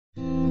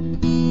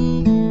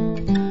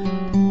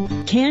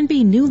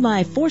Canby New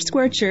Life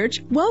Foursquare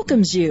Church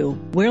welcomes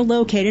you. We're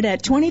located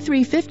at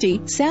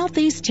 2350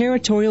 Southeast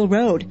Territorial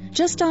Road,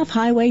 just off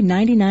Highway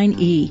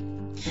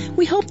 99E.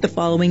 We hope the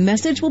following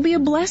message will be a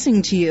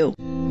blessing to you.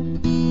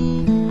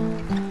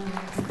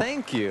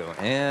 Thank you,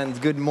 and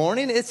good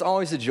morning. It's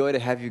always a joy to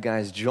have you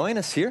guys join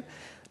us here,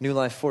 New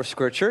Life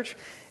Foursquare Church.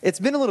 It's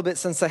been a little bit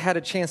since I had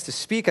a chance to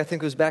speak. I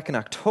think it was back in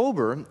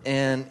October,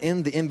 and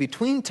in the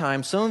in-between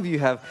time, some of you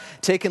have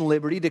taken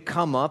liberty to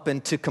come up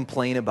and to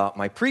complain about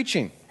my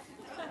preaching.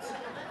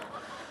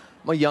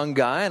 I'm a young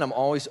guy, and I'm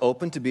always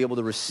open to be able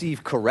to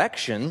receive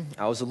correction.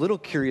 I was a little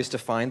curious to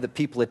find that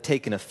people had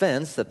taken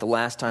offense that the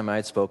last time I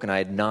had spoken, I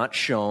had not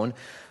shown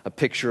a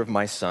picture of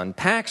my son,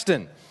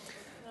 Paxton.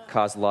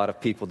 Caused a lot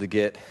of people to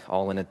get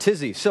all in a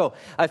tizzy. So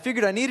I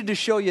figured I needed to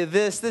show you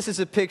this. This is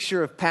a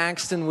picture of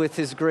Paxton with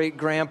his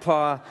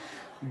great-grandpa,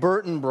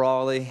 Burton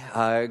Brawley.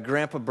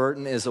 Grandpa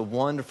Burton is a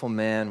wonderful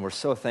man. We're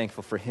so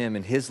thankful for him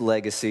and his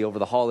legacy. Over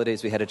the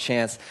holidays, we had a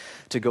chance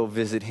to go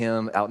visit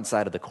him out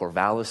inside of the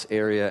Corvallis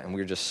area, and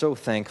we were just so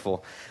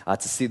thankful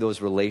to see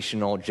those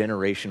relational,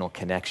 generational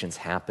connections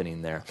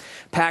happening there.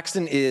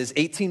 Paxton is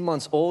 18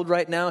 months old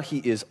right now. He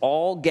is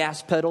all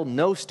gas pedal,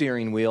 no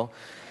steering wheel.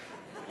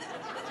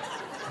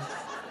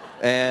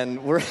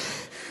 And we're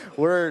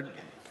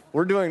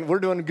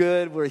doing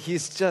good.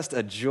 He's just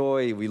a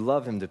joy. We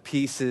love him to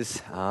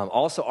pieces.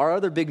 Also, our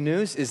other big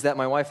news is that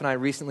my wife and I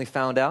recently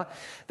found out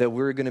that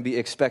we're going to be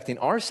expecting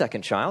our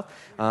second child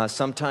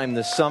sometime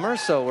this summer.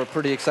 So we're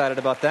pretty excited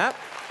about that.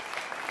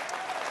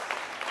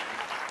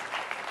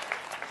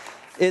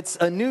 It's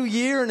a new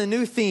year and a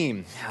new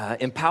theme,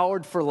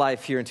 Empowered for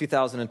Life here in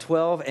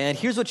 2012. And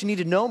here's what you need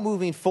to know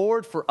moving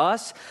forward for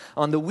us.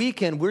 On the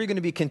weekend, we're going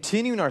to be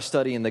continuing our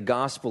study in the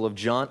Gospel of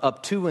John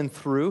up to and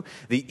through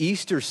the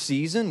Easter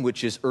season,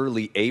 which is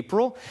early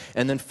April.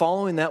 And then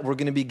following that, we're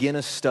going to begin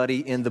a study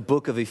in the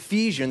book of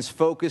Ephesians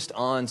focused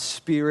on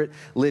spirit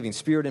living,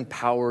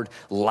 spirit-empowered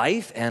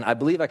life. And I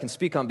believe I can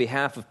speak on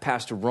behalf of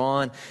Pastor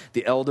Ron,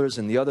 the elders,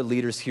 and the other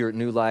leaders here at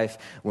New Life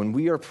when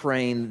we are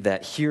praying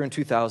that here in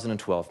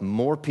 2012,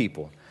 more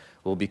people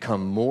will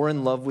become more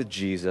in love with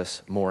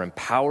Jesus, more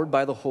empowered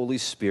by the Holy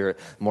Spirit,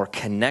 more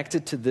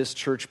connected to this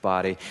church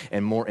body,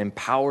 and more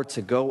empowered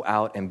to go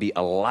out and be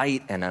a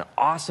light and an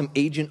awesome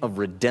agent of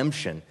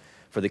redemption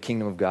for the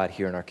kingdom of God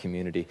here in our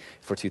community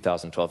for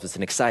 2012. It's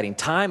an exciting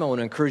time. I want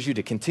to encourage you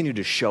to continue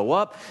to show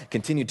up,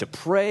 continue to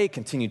pray,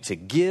 continue to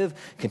give,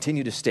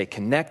 continue to stay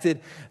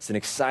connected. It's an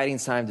exciting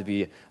time to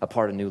be a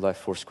part of New Life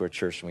Foursquare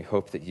Church, and we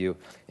hope that you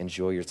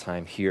enjoy your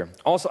time here.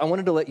 Also, I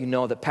wanted to let you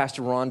know that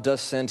Pastor Ron does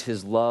send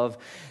his love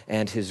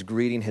and his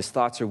greeting. His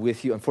thoughts are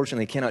with you.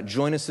 Unfortunately, he cannot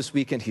join us this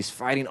weekend. He's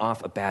fighting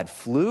off a bad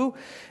flu,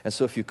 and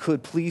so if you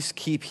could, please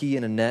keep he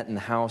and Annette in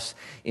the house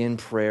in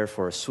prayer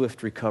for a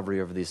swift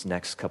recovery over these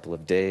next couple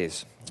of days.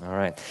 All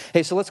right.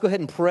 Hey, so let's go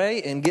ahead and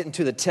pray and get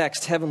into the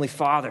text. Heavenly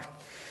Father,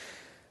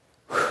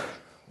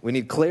 we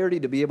need clarity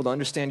to be able to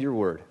understand your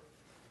word.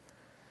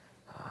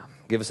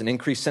 Give us an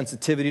increased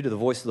sensitivity to the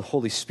voice of the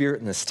Holy Spirit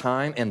in this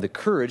time and the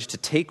courage to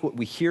take what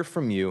we hear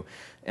from you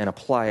and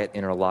apply it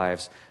in our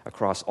lives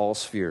across all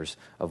spheres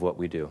of what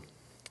we do.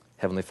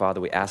 Heavenly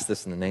Father, we ask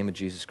this in the name of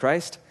Jesus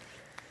Christ.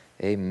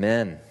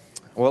 Amen.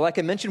 Well, like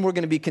I mentioned, we're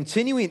going to be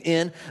continuing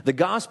in the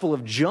Gospel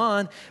of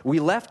John.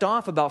 We left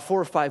off about 4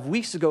 or 5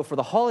 weeks ago for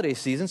the holiday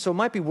season, so it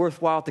might be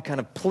worthwhile to kind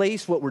of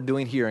place what we're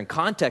doing here in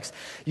context.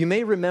 You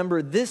may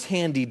remember this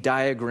handy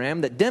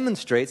diagram that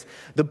demonstrates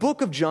the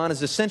book of John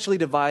is essentially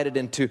divided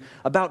into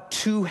about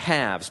two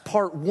halves.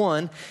 Part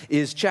 1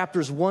 is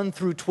chapters 1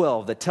 through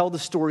 12 that tell the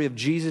story of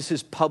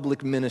Jesus'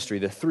 public ministry,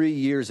 the 3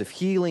 years of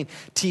healing,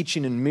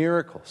 teaching, and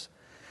miracles.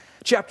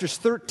 Chapters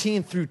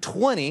 13 through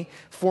 20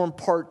 form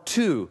part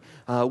 2,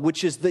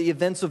 which is the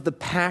events of the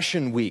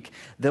Passion Week.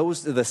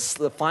 Those are the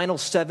final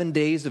 7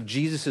 days of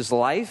Jesus'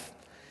 life.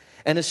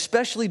 And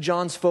especially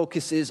John's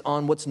focus is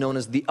on what's known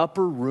as the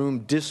upper room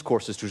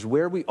discourses, which is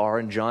where we are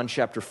in John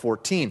chapter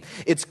 14.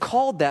 It's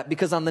called that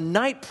because on the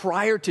night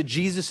prior to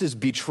Jesus'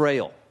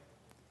 betrayal,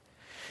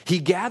 he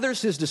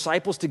gathers his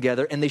disciples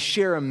together and they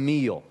share a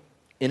meal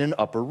in an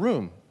upper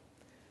room.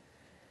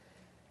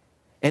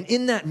 And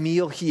in that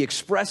meal, he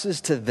expresses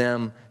to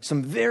them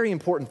some very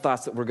important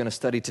thoughts that we're going to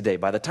study today.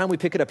 By the time we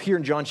pick it up here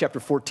in John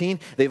chapter 14,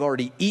 they've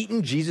already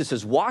eaten. Jesus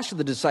has washed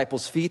the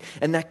disciples' feet.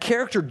 And that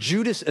character,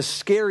 Judas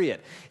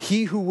Iscariot,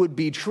 he who would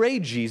betray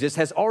Jesus,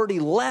 has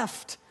already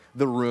left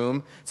the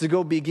room to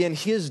go begin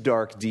his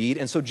dark deed.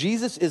 And so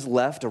Jesus is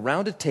left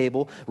around a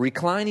table,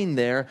 reclining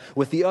there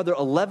with the other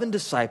 11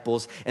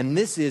 disciples. And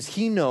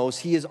he knows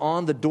he is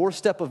on the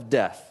doorstep of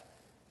death.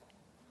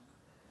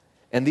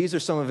 And these are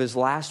some of his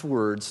last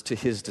words to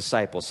his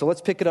disciples. So let's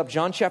pick it up.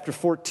 John chapter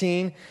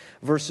 14,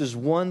 verses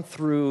 1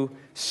 through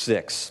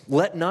 6.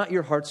 Let not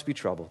your hearts be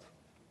troubled.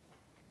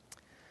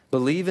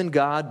 Believe in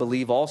God,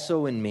 believe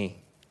also in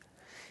me.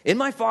 In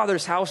my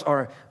Father's house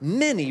are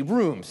many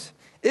rooms.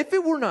 If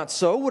it were not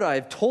so, would I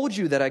have told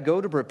you that I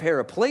go to prepare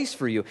a place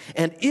for you?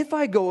 And if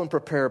I go and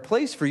prepare a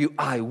place for you,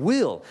 I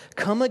will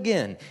come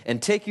again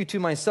and take you to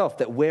myself,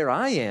 that where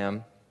I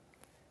am,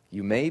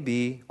 you may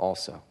be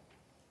also.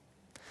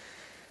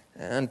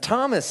 And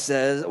Thomas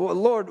says, well,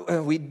 Lord,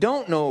 we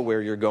don't know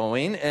where you're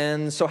going,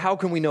 and so how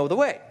can we know the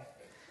way?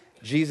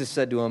 Jesus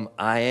said to him,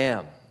 I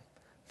am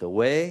the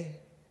way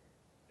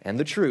and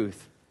the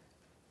truth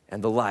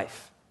and the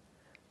life.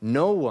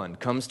 No one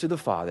comes to the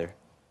Father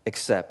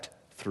except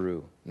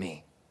through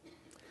me.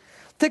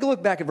 Take a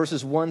look back at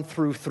verses 1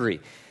 through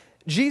 3.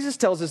 Jesus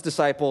tells his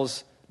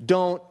disciples,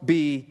 don't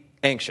be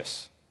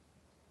anxious.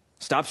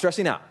 Stop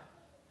stressing out.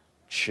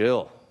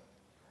 Chill.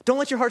 Don't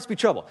let your hearts be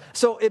troubled.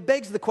 So it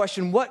begs the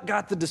question, what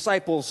got the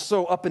disciples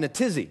so up in a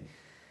tizzy?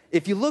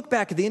 If you look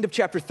back at the end of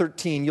chapter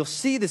 13, you'll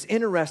see this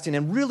interesting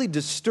and really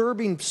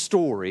disturbing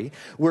story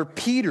where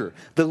Peter,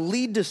 the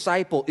lead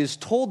disciple, is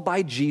told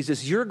by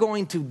Jesus, you're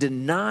going to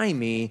deny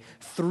me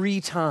 3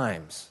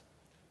 times.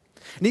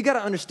 And you got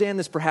to understand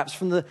this perhaps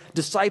from the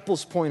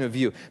disciples' point of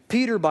view.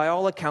 Peter, by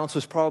all accounts,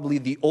 was probably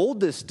the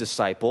oldest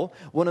disciple,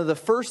 one of the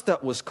first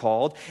that was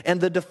called, and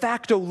the de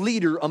facto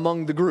leader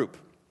among the group.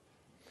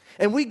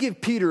 And we give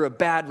Peter a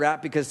bad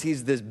rap because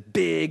he's this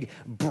big,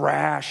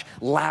 brash,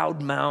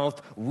 loudmouth,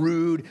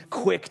 rude,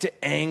 quick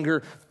to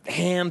anger,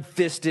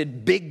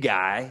 ham-fisted, big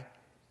guy.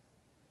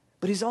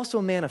 But he's also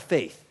a man of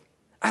faith.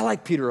 I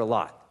like Peter a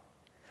lot.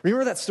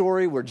 Remember that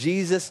story where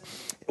Jesus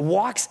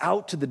walks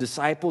out to the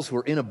disciples who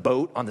are in a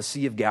boat on the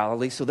Sea of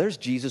Galilee? So there's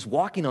Jesus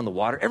walking on the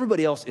water.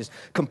 Everybody else is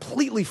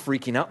completely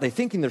freaking out. They're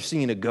thinking they're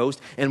seeing a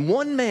ghost. And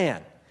one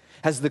man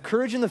has the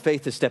courage and the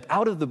faith to step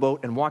out of the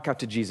boat and walk out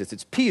to Jesus.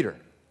 It's Peter.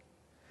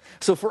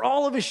 So for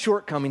all of his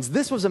shortcomings,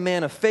 this was a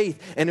man of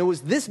faith, and it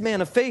was this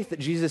man of faith that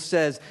Jesus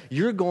says,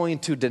 you're going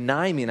to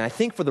deny me. And I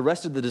think for the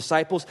rest of the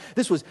disciples,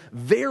 this was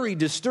very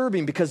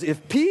disturbing, because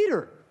if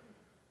Peter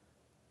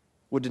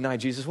would deny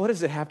Jesus, what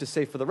does it have to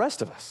say for the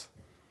rest of us?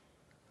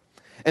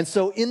 And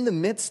so in the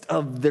midst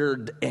of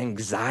their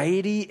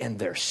anxiety and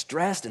their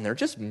stress, and they're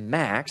just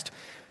maxed,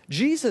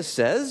 Jesus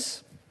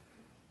says,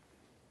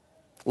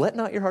 let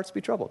not your hearts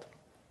be troubled.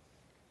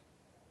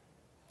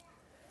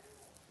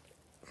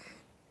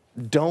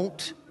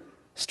 Don't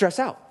stress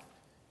out.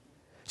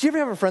 Do you ever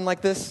have a friend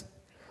like this?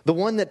 The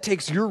one that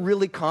takes your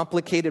really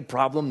complicated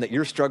problem that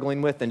you're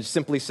struggling with and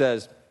simply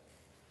says,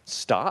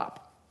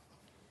 stop.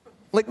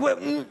 Like,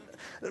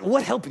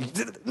 what help you?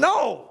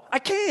 No, I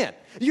can't.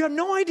 You have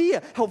no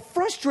idea how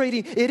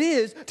frustrating it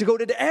is to go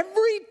to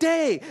every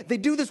day. They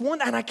do this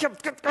one, and I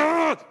kept,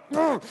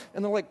 and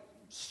they're like,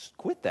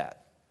 quit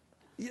that.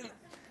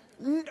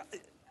 And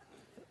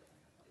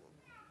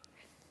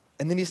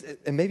then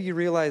and maybe you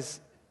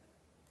realize,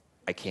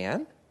 I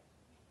can?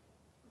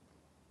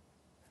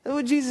 That's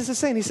what Jesus is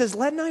saying. He says,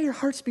 let not your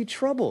hearts be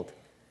troubled.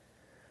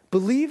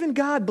 Believe in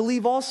God.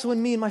 Believe also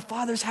in me. In my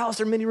Father's house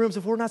there are many rooms.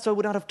 If we're not so, I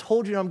would not have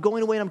told you. I'm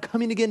going away and I'm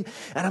coming again,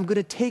 and I'm going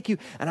to take you,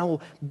 and I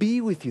will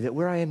be with you, that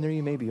where I am, there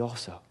you may be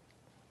also.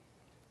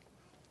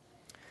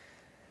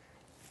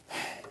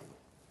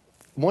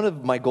 One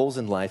of my goals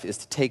in life is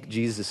to take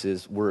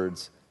Jesus'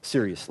 words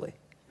seriously.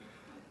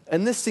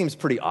 And this seems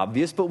pretty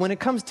obvious, but when it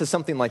comes to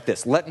something like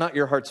this, let not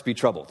your hearts be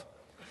troubled,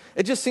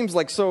 it just seems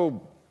like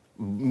so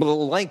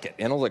blanket.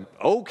 And I was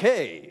like,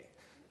 okay,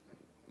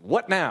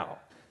 what now?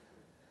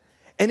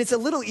 And it's a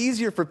little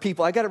easier for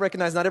people. I got to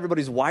recognize not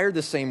everybody's wired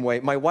the same way.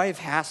 My wife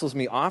hassles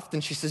me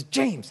often. She says,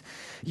 James,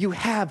 you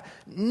have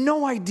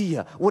no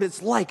idea what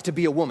it's like to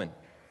be a woman.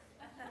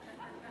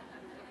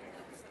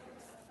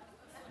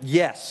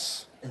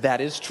 Yes,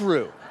 that is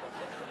true.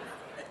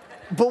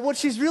 But what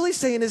she's really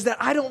saying is that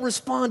I don't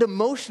respond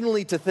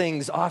emotionally to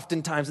things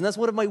oftentimes. And that's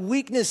one of my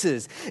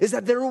weaknesses, is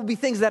that there will be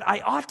things that I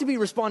ought to be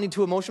responding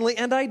to emotionally,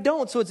 and I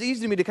don't. So it's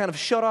easy to me to kind of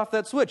shut off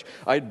that switch.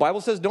 The Bible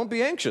says don't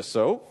be anxious,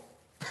 so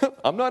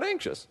I'm not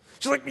anxious.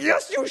 She's like,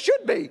 yes, you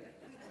should be.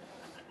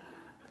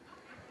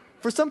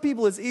 For some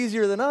people, it's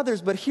easier than others,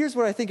 but here's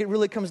where I think it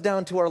really comes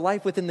down to our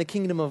life within the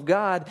kingdom of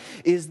God,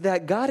 is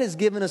that God has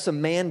given us a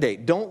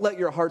mandate. Don't let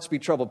your hearts be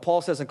troubled.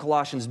 Paul says in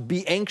Colossians,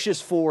 be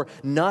anxious for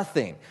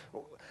nothing.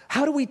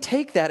 How do we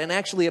take that and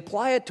actually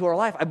apply it to our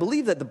life? I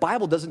believe that the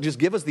Bible doesn't just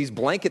give us these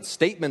blanket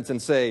statements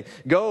and say,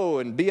 go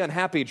and be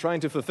unhappy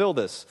trying to fulfill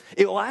this.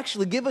 It will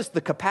actually give us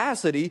the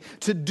capacity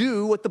to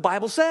do what the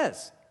Bible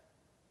says.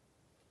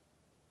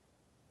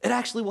 It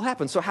actually will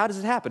happen. So how does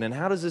it happen? And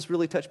how does this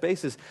really touch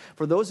bases?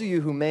 For those of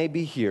you who may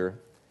be here,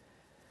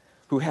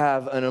 who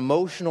have an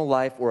emotional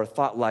life or a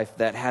thought life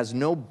that has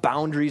no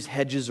boundaries,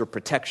 hedges, or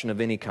protection of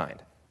any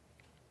kind.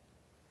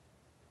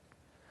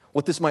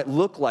 What this might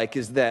look like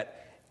is that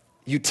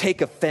you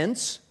take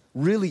offense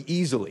really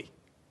easily.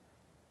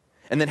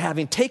 And then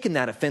having taken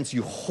that offense,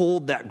 you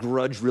hold that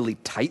grudge really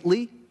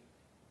tightly,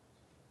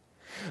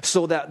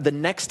 so that the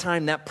next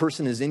time that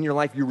person is in your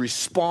life, you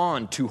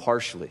respond too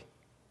harshly.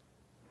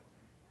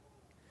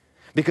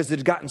 Because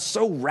it's gotten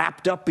so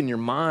wrapped up in your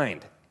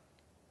mind.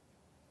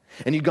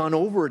 And you've gone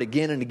over it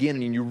again and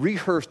again, and you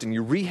rehearsed and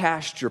you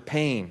rehashed your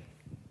pain.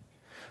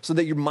 So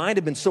that your mind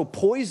had been so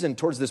poisoned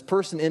towards this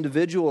person,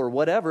 individual, or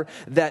whatever,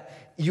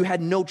 that you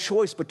had no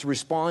choice but to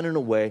respond in a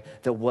way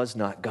that was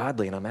not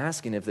godly. And I'm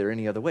asking if there are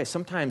any other way.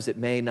 Sometimes it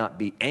may not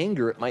be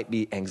anger, it might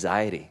be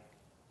anxiety.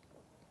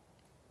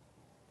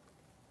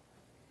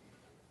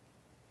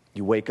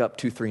 You wake up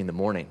 2, 3 in the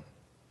morning,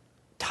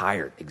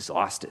 tired,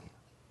 exhausted,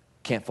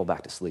 can't fall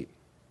back to sleep.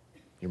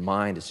 Your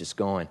mind is just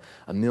going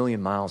a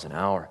million miles an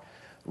hour,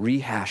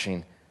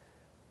 rehashing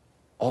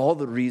all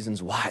the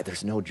reasons why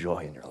there's no joy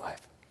in your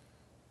life.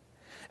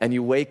 And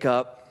you wake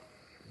up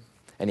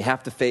and you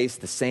have to face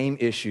the same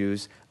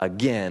issues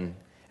again,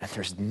 and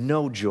there's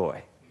no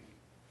joy.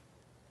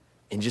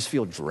 And you just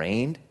feel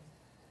drained.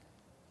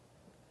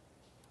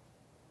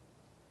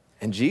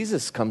 And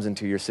Jesus comes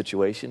into your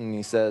situation and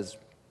he says,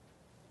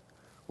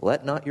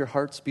 let not your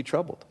hearts be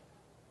troubled.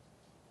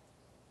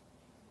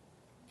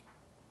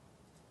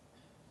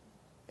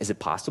 Is it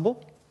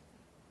possible?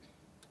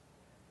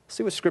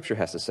 See what Scripture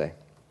has to say.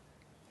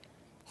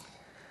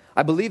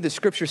 I believe the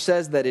Scripture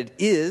says that it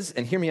is,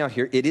 and hear me out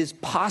here, it is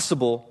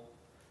possible.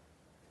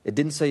 It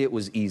didn't say it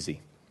was easy,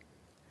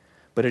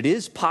 but it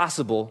is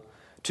possible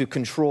to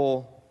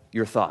control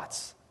your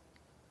thoughts.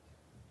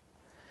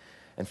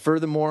 And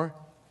furthermore,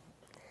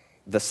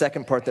 the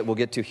second part that we'll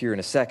get to here in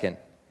a second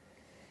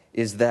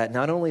is that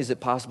not only is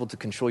it possible to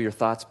control your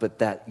thoughts, but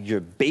that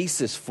your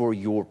basis for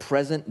your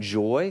present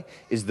joy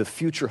is the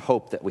future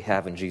hope that we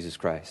have in Jesus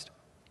Christ.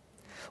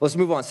 Let's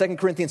move on. 2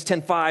 Corinthians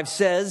 10:5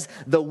 says,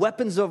 the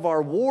weapons of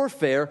our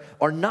warfare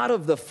are not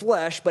of the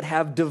flesh, but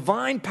have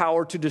divine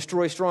power to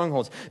destroy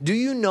strongholds. Do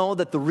you know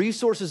that the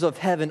resources of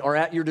heaven are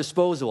at your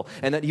disposal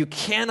and that you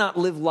cannot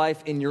live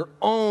life in your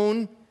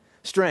own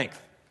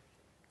strength?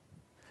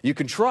 You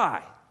can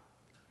try,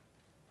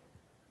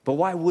 but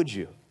why would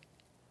you?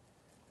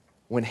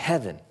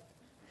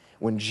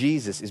 When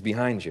Jesus is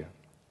behind you.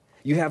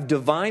 You have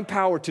divine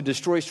power to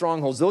destroy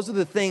strongholds. Those are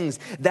the things,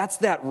 that's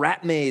that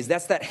rat maze,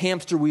 that's that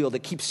hamster wheel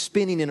that keeps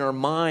spinning in our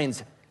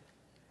minds.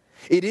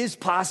 It is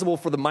possible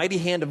for the mighty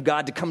hand of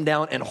God to come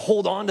down and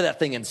hold on to that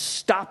thing and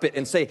stop it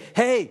and say,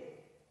 hey,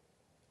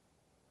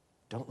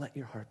 don't let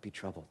your heart be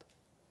troubled.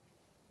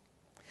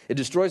 It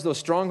destroys those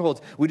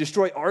strongholds. We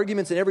destroy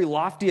arguments and every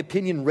lofty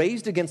opinion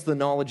raised against the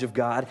knowledge of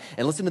God.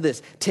 And listen to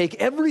this, take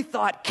every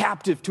thought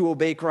captive to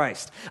obey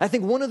Christ. I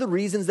think one of the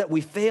reasons that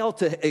we fail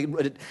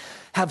to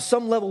have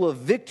some level of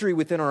victory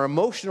within our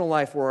emotional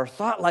life or our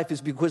thought life is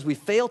because we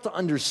fail to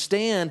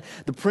understand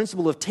the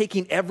principle of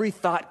taking every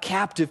thought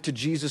captive to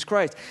Jesus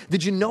Christ.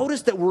 Did you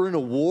notice that we're in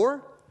a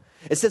war?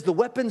 It says the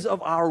weapons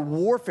of our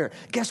warfare.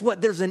 Guess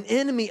what? There's an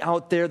enemy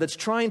out there that's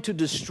trying to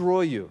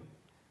destroy you.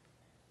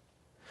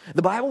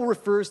 The Bible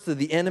refers to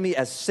the enemy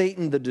as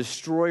Satan, the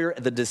destroyer,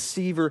 the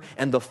deceiver,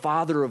 and the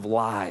father of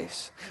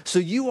lies. So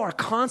you are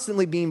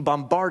constantly being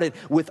bombarded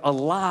with a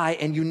lie,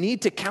 and you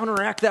need to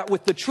counteract that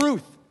with the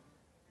truth.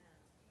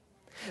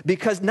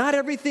 Because not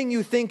everything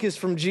you think is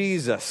from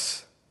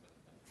Jesus.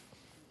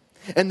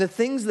 And the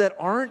things that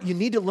aren't, you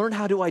need to learn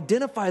how to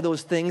identify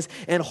those things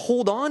and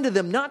hold on to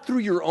them, not through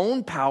your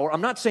own power.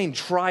 I'm not saying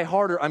try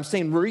harder. I'm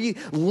saying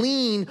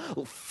lean,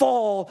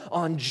 fall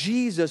on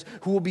Jesus,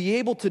 who will be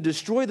able to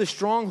destroy the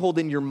stronghold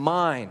in your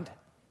mind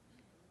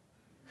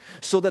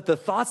so that the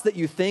thoughts that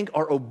you think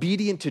are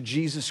obedient to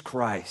Jesus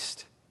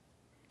Christ.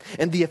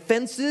 And the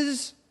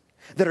offenses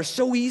that are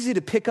so easy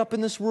to pick up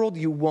in this world,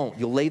 you won't.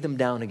 You'll lay them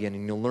down again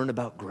and you'll learn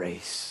about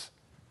grace.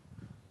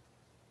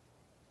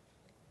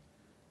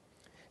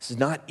 This is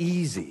not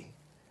easy,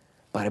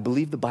 but I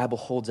believe the Bible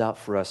holds out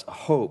for us a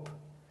hope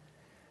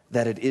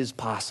that it is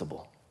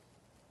possible.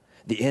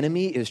 The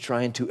enemy is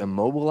trying to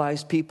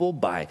immobilize people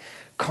by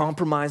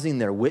compromising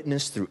their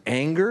witness through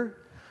anger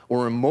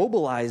or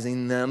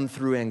immobilizing them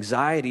through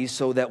anxiety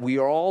so that we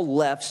are all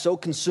left so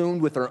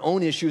consumed with our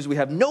own issues, we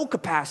have no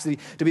capacity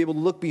to be able to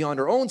look beyond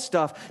our own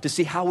stuff to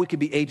see how we could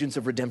be agents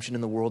of redemption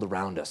in the world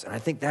around us. And I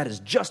think that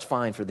is just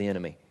fine for the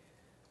enemy.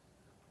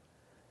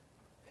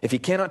 If he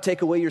cannot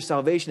take away your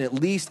salvation, at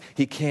least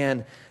he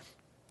can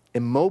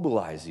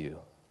immobilize you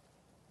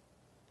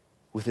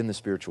within the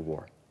spiritual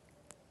war.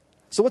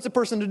 So what's a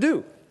person to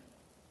do?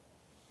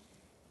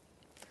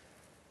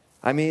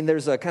 I mean,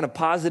 there's a kind of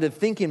positive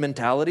thinking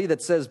mentality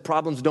that says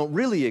problems don't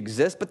really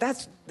exist, but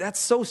that's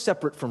so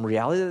separate from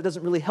reality that it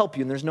doesn't really help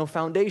you, and there's no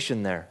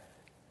foundation there.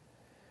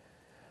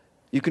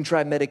 You can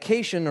try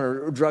medication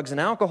or drugs and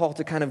alcohol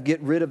to kind of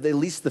get rid of at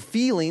least the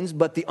feelings,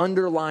 but the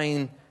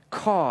underlying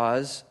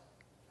cause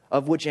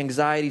of which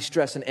anxiety,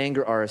 stress, and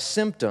anger are a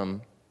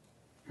symptom,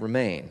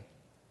 remain.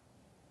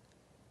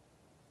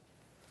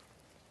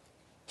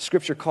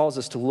 Scripture calls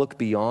us to look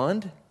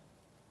beyond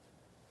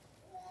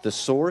the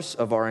source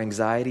of our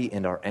anxiety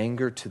and our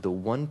anger to the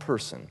one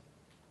person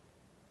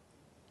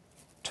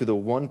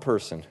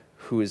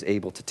who is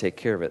able to take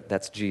care of it.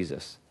 That's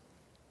Jesus.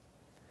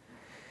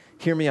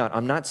 Hear me out.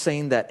 I'm not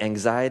saying that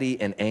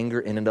anxiety and anger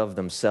in and of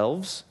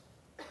themselves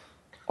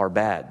are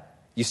bad.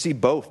 You see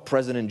both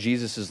present in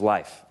Jesus'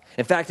 life.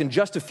 In fact, in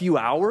just a few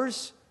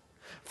hours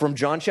from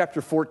John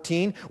chapter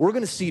 14, we're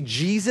going to see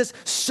Jesus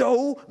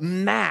so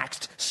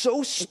maxed,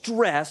 so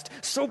stressed,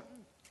 so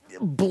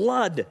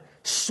blood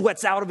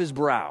sweats out of his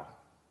brow.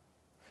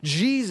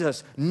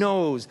 Jesus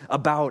knows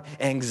about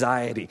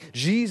anxiety.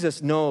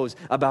 Jesus knows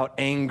about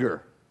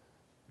anger.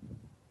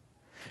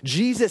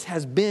 Jesus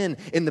has been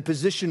in the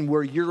position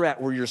where you're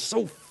at, where you're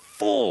so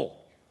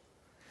full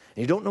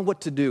and you don't know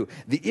what to do,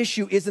 the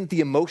issue isn't the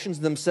emotions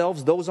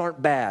themselves. Those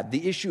aren't bad.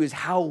 The issue is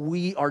how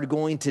we are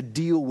going to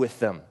deal with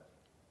them.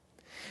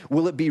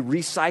 Will it be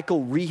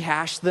recycle,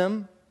 rehash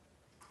them?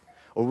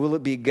 Or will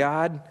it be,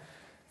 God,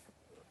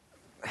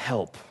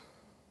 help?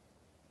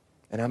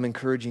 And I'm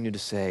encouraging you to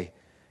say,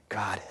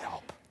 God,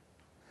 help.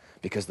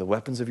 Because the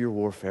weapons of your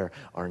warfare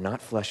are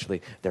not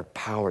fleshly, they're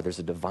power. There's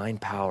a divine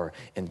power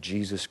in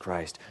Jesus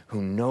Christ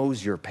who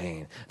knows your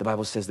pain. The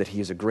Bible says that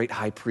he is a great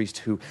high priest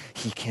who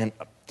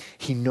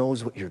he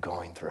knows what you're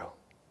going through.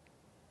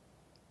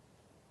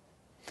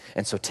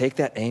 And so take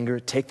that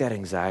anger, take that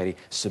anxiety,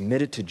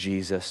 submit it to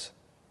Jesus,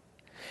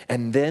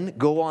 and then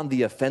go on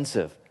the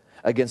offensive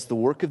against the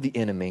work of the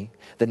enemy.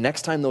 The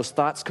next time those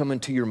thoughts come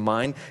into your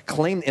mind,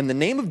 claim, and the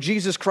name of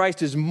Jesus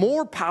Christ is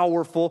more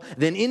powerful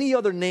than any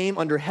other name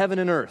under heaven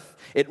and earth.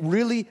 It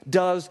really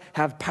does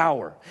have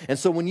power. And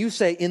so when you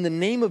say, in the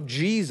name of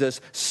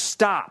Jesus,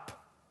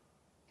 stop,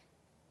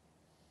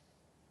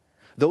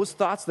 those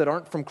thoughts that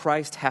aren't from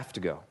Christ have to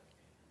go.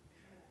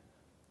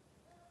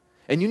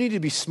 And you need to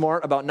be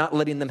smart about not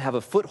letting them have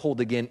a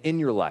foothold again in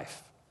your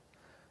life.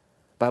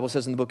 The Bible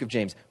says in the book of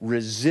James,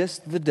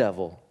 resist the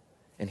devil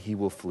and he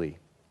will flee.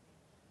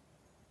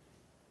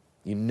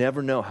 You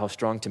never know how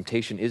strong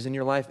temptation is in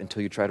your life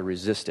until you try to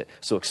resist it.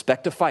 So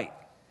expect a fight.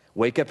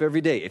 Wake up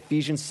every day.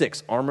 Ephesians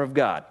 6, armor of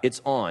God.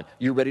 It's on.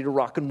 You're ready to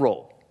rock and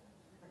roll.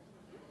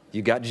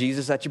 You got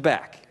Jesus at your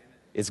back.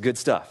 It's good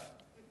stuff.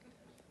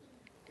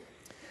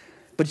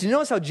 But you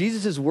notice how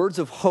Jesus' words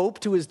of hope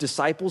to his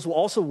disciples were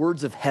also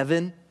words of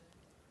heaven?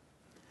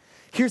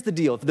 Here's the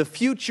deal. The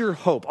future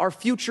hope, our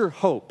future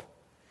hope,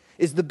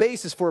 is the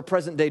basis for a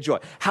present-day joy.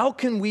 How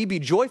can we be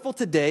joyful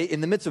today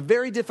in the midst of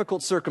very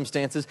difficult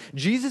circumstances?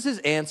 Jesus'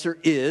 answer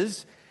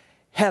is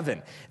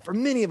heaven. For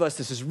many of us,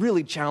 this is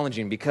really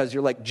challenging because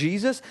you're like,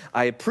 Jesus,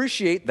 I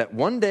appreciate that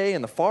one day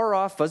in the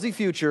far-off, fuzzy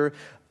future,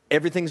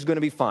 everything's going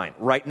to be fine.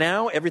 Right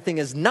now, everything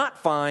is not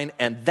fine,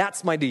 and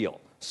that's my deal.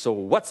 So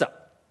what's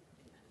up?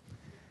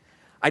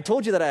 I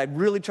told you that I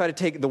really try to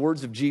take the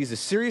words of Jesus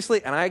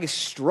seriously, and I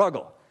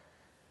struggle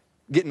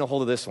getting a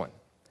hold of this one.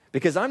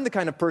 Because I'm the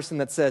kind of person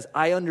that says,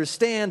 I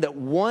understand that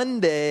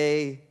one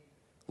day,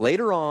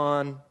 later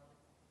on,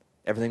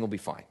 everything will be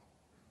fine.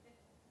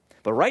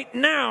 But right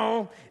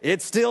now,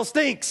 it still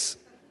stinks.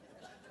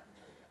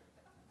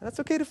 And that's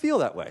okay to feel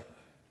that way,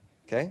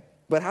 okay?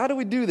 But how do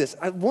we do this?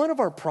 One of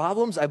our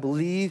problems, I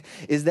believe,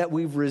 is that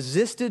we've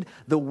resisted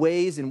the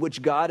ways in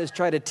which God has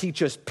tried to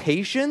teach us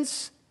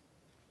patience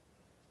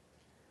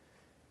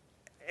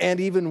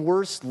and even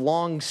worse,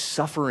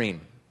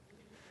 long-suffering,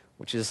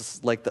 which is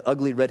like the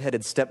ugly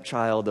redheaded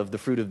stepchild of the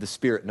fruit of the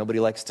Spirit.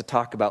 Nobody likes to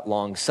talk about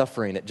long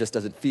suffering. It just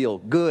doesn't feel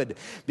good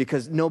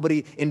because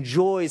nobody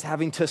enjoys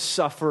having to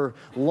suffer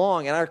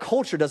long. And our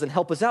culture doesn't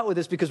help us out with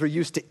this because we're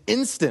used to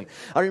instant.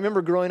 I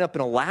remember growing up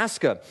in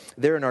Alaska,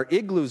 there in our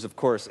igloos, of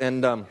course,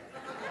 and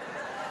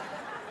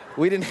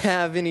we didn't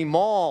have any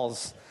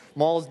malls.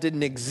 Malls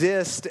didn't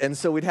exist, and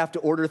so we'd have to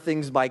order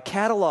things by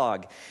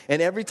catalog.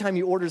 And every time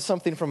you ordered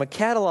something from a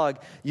catalog,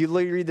 you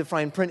read the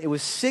fine print, it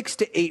was 6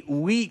 to 8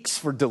 weeks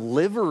for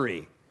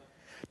delivery.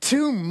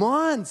 2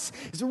 months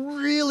is a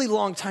really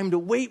long time to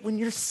wait when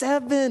you're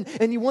 7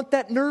 and you want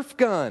that Nerf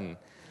gun.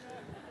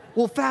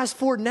 Well, fast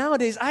forward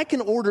nowadays, I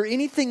can order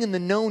anything in the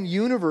known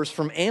universe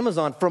from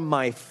Amazon, from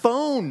my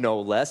phone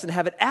no less, and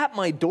have it at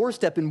my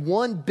doorstep in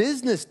one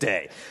business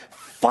day.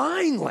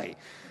 Finally.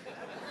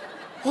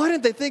 Why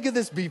didn't they think of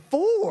this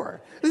before?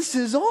 This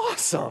is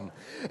awesome.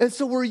 And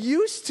so we're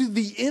used to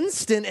the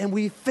instant, and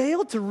we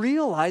fail to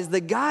realize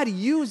that God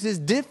uses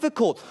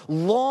difficult,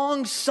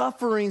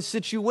 long-suffering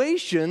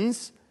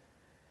situations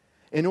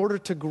in order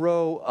to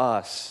grow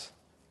us.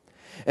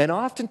 And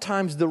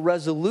oftentimes the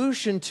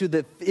resolution to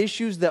the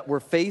issues that we're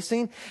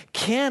facing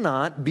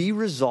cannot be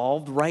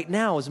resolved right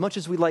now. As much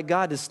as we like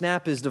God to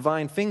snap his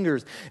divine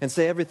fingers and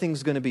say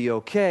everything's going to be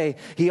okay,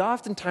 he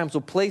oftentimes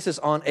will place us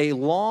on a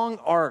long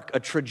arc, a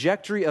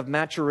trajectory of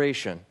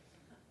maturation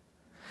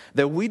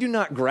that we do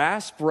not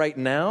grasp right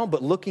now,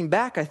 but looking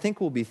back, I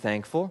think we'll be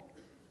thankful.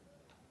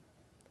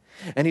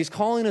 And he's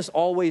calling us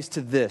always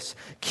to this.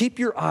 Keep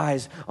your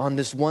eyes on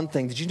this one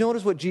thing. Did you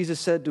notice what Jesus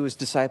said to his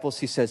disciples?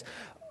 He says,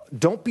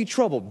 don't be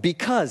troubled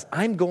because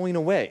I'm going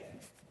away.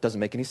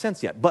 Doesn't make any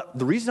sense yet. But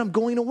the reason I'm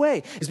going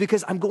away is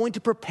because I'm going to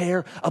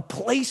prepare a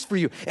place for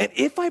you. And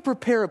if I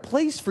prepare a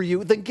place for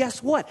you, then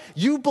guess what?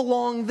 You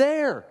belong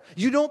there.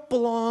 You don't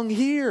belong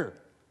here.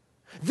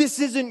 This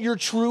isn't your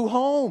true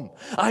home.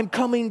 I'm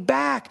coming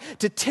back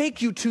to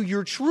take you to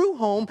your true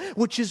home,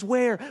 which is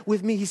where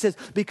with me, he says,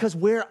 because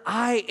where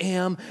I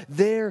am,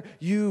 there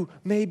you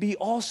may be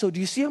also. Do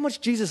you see how much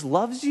Jesus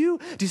loves you?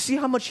 Do you see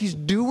how much he's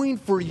doing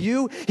for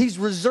you? He's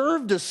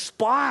reserved a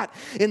spot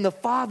in the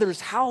Father's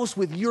house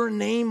with your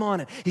name on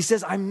it. He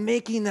says, I'm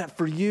making that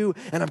for you,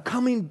 and I'm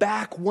coming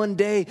back one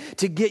day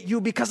to get you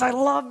because I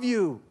love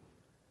you.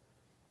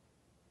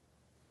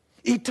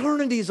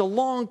 Eternity is a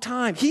long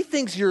time. He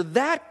thinks you're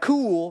that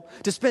cool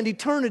to spend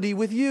eternity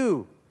with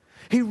you.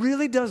 He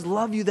really does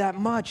love you that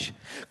much.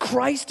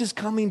 Christ is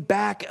coming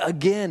back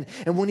again.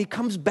 And when he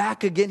comes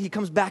back again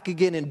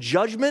in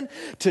judgment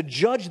to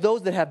judge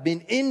those that have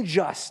been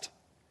unjust.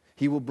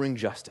 He will bring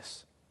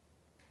justice.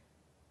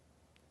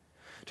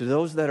 To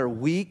those that are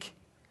weak,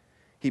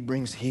 he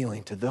brings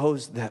healing. To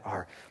those that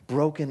are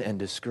broken and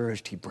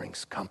discouraged, he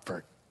brings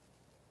comfort.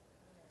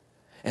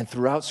 And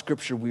throughout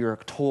Scripture, we are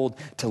told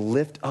to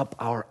lift up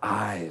our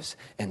eyes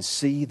and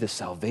see the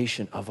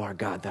salvation of our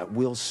God that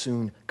will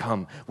soon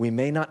come. We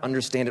may not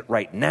understand it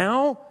right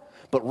now,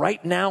 but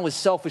right now is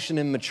selfish and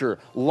immature.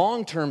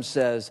 Long term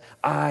says,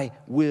 I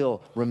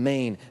will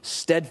remain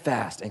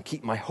steadfast and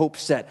keep my hope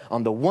set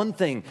on the one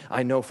thing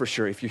I know for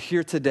sure. If you're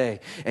here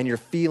today and you're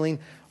feeling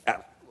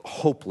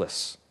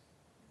hopeless,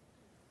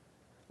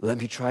 let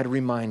me try to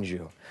remind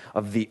you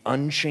of the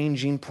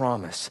unchanging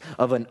promise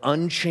of an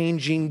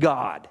unchanging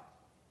God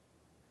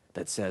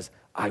that says,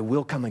 I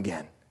will come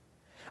again.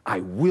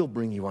 I will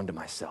bring you unto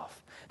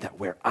myself, that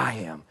where I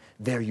am,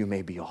 there you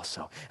may be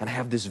also. And I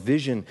have this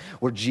vision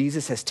where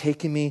Jesus has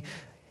taken me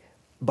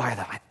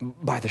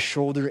by the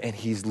shoulder and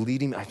he's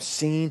leading me. I'm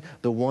seeing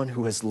the one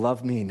who has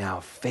loved me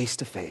now face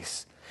to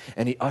face.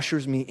 And he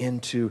ushers me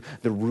into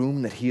the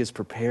room that he has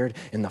prepared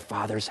in the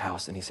Father's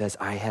house. And he says,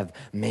 I have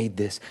made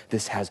this.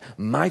 This has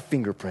my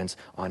fingerprints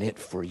on it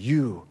for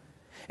you.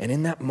 And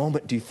in that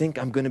moment, do you think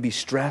I'm going to be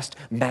stressed,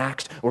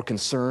 maxed, or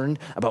concerned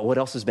about what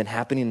else has been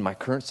happening in my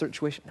current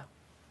situation?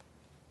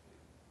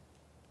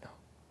 No.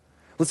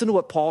 Listen to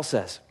what Paul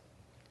says.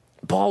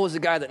 Paul was a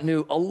guy that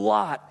knew a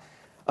lot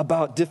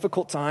about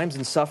difficult times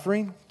and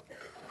suffering.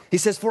 He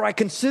says, for I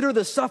consider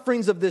the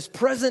sufferings of this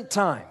present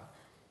time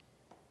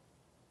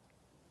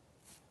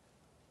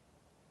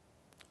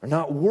are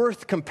not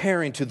worth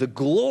comparing to the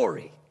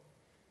glory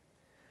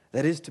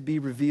that is to be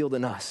revealed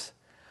in us.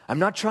 I'm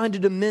not trying to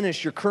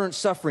diminish your current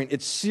suffering.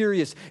 It's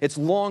serious. It's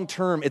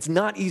long-term. It's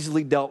not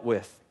easily dealt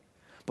with.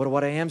 But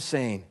what I am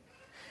saying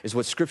is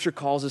what Scripture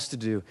calls us to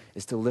do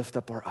is to lift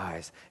up our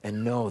eyes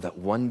and know that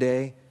one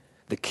day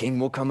the King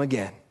will come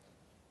again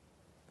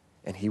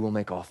and he will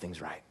make all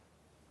things right.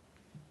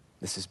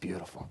 This is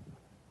beautiful.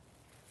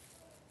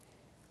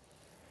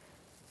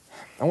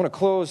 I want to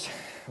close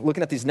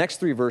looking at these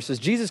next three verses.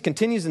 Jesus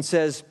continues and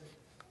says,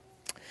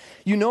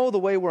 you know the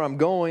way where I'm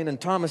going.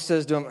 And Thomas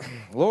says to him,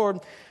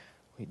 Lord,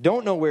 we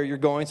don't know where you're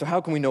going, so how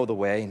can we know the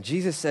way? And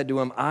Jesus said to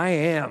him, I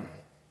am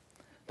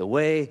the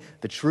way,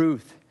 the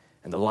truth,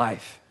 and the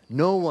life.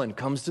 No one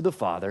comes to the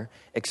Father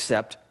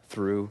except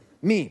through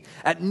me.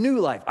 At New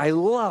Life, I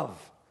love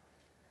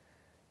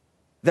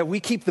that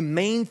we keep the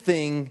main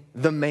thing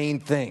the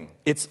main thing.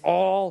 It's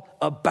all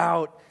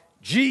about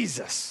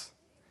Jesus.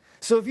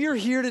 So if you're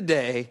here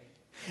today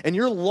and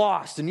you're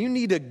lost and you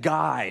need a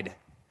guide,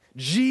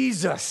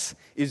 Jesus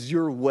is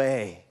your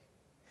way.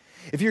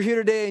 If you're here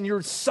today and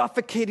you're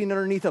suffocating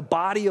underneath a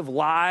body of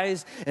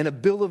lies and a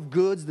bill of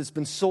goods that's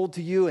been sold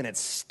to you and it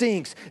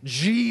stinks,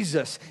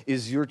 Jesus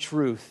is your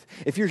truth.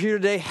 If you're here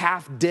today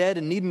half dead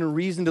and needing a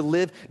reason to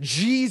live,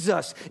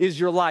 Jesus is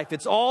your life.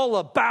 It's all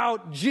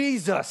about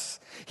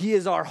Jesus. He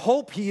is our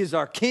hope, he is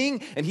our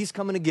King, and he's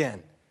coming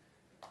again.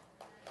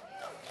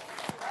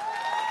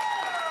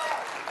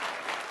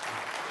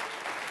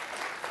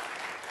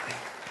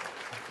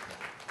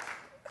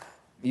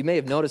 You may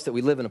have noticed that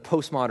we live in a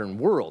postmodern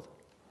world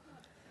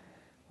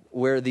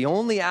where the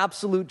only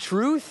absolute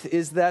truth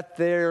is that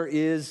there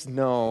is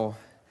no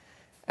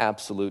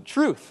absolute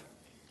truth.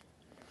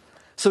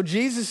 So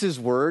Jesus'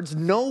 words,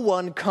 no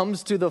one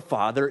comes to the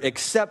Father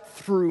except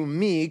through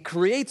me,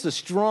 creates a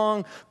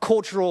strong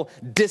cultural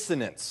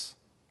dissonance.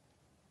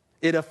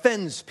 It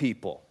offends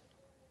people.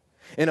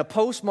 In a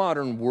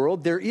postmodern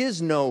world, there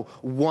is no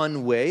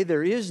one way,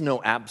 there is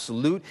no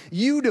absolute.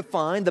 You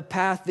define the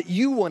path that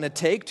you want to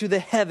take to the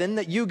heaven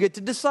that you get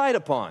to decide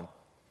upon.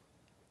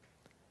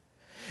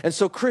 And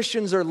so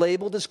Christians are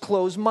labeled as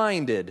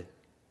closed-minded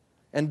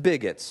and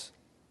bigots.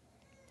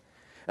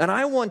 And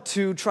I want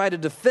to try to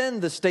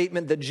defend the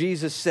statement that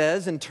Jesus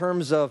says in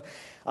terms of,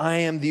 I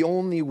am the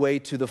only way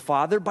to the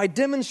Father, by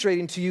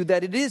demonstrating to you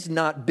that it is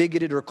not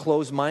bigoted or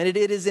closed-minded.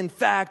 It is, in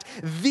fact,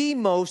 the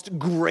most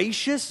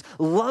gracious,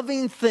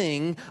 loving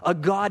thing a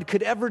God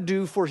could ever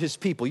do for his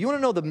people. You want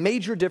to know the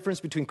major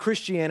difference between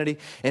Christianity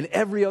and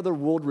every other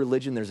world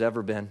religion there's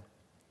ever been?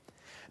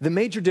 The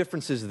major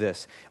difference is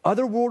this.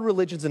 Other world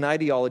religions and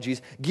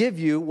ideologies give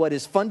you what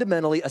is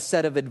fundamentally a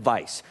set of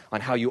advice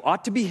on how you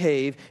ought to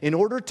behave in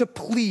order to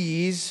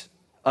please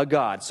a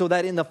God, so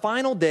that in the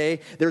final day,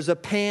 there's a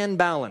pan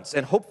balance,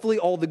 and hopefully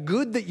all the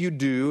good that you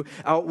do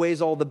outweighs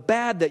all the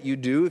bad that you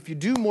do. If you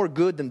do more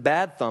good than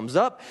bad, thumbs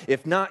up.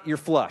 If not, you're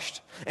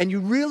flushed. And you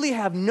really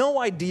have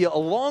no idea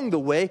along the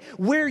way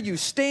where you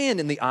stand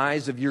in the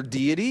eyes of your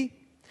deity.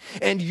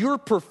 And your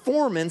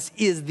performance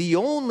is the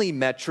only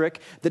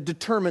metric that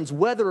determines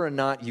whether or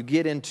not you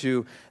get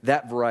into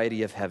that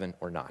variety of heaven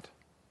or not.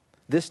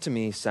 This to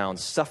me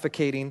sounds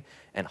suffocating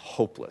and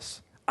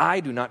hopeless. I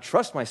do not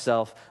trust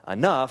myself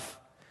enough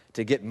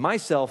to get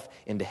myself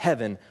into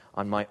heaven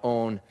on my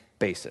own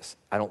basis.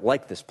 I don't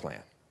like this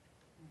plan.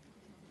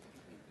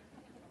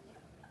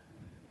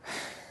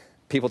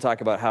 People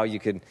talk about how you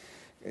could,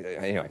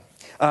 anyway.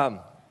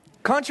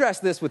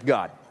 Contrast this with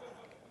God.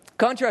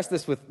 Contrast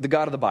this with the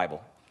God of the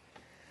Bible.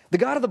 The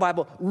God of the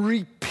Bible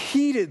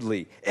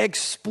repeatedly,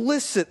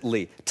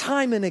 explicitly,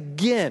 time and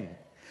again,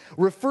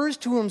 refers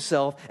to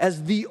himself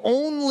as the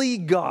only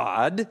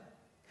God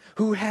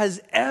who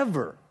has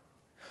ever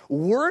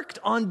worked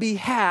on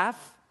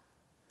behalf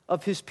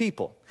of his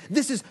people.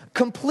 This is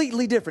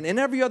completely different. In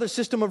every other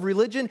system of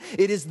religion,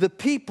 it is the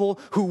people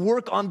who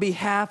work on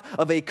behalf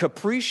of a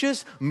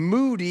capricious,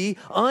 moody,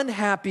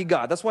 unhappy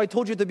God. That's why I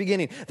told you at the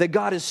beginning that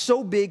God is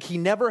so big, he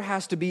never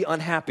has to be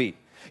unhappy.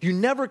 You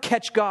never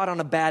catch God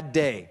on a bad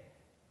day.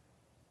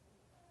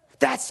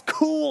 That's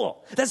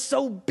cool. That's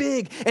so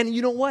big. And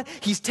you know what?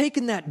 He's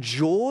taken that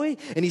joy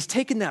and he's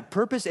taken that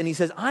purpose and he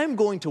says, I'm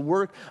going to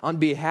work on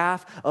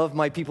behalf of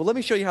my people. Let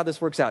me show you how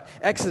this works out.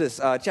 Exodus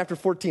chapter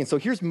 14. So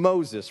here's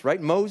Moses, right?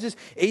 Moses,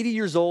 80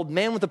 years old,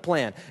 man with a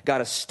plan.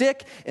 Got a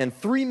stick and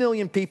 3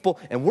 million people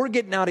and we're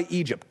getting out of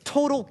Egypt.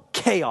 Total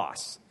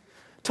chaos.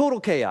 Total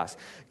chaos.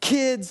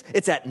 Kids,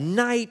 it's at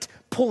night,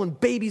 pulling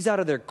babies out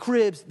of their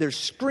cribs. They're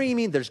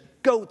screaming. There's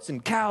goats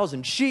and cows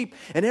and sheep,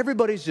 and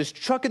everybody's just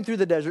trucking through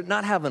the desert,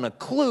 not having a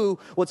clue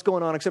what's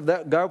going on, except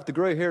that guy with the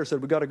gray hair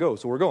said, we got to go,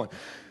 so we're going.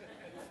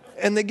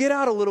 And they get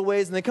out a little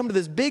ways, and they come to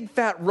this big,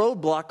 fat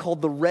roadblock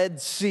called the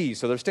Red Sea.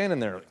 So they're standing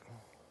there like,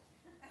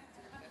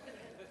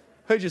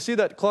 hey, did you see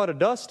that cloud of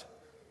dust?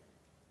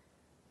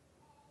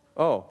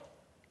 Oh,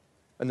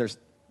 and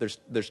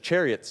there's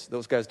chariots.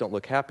 Those guys don't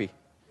look happy.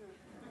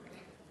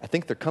 I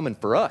think they're coming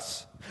for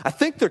us. I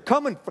think they're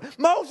coming for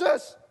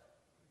Moses!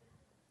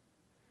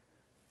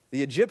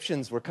 The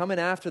Egyptians were coming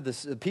after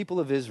the people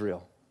of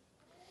Israel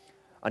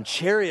on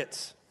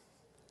chariots.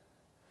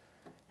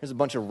 Here's a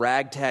bunch of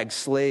ragtag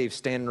slaves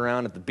standing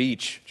around at the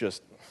beach,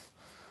 just,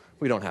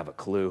 we don't have a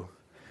clue.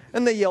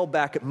 And they yell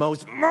back at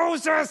Moses,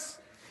 Moses,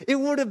 it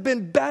would have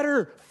been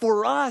better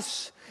for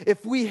us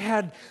if we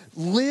had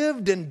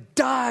lived and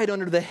died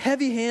under the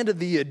heavy hand of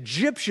the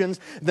Egyptians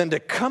than to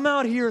come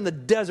out here in the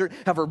desert,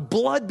 have our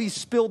blood be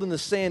spilled in the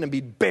sand and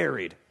be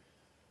buried.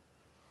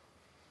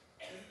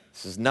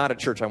 This is not a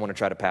church I want to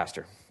try to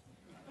pastor.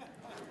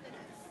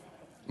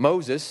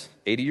 Moses,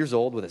 80 years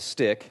old with a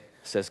stick,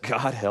 says,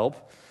 God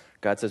help.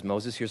 God says,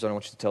 Moses, here's what I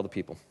want you to tell the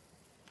people.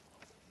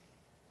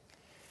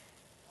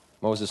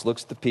 Moses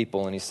looks at the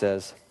people and he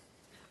says,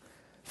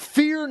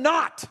 fear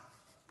not.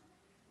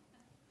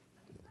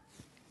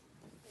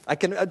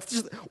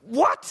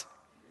 What?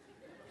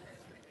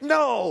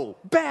 No,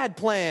 bad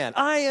plan.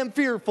 I am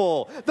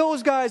fearful.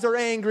 Those guys are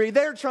angry.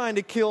 They're trying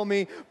to kill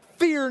me.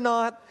 Fear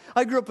not.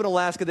 I grew up in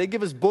Alaska. They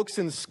give us books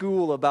in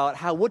school about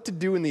what to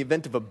do in the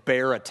event of a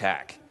bear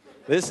attack.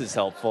 This is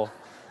helpful,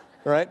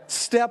 right?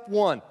 Step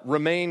 1,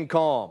 remain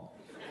calm.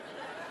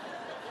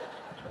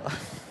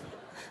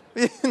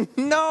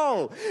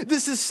 No,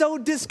 this is so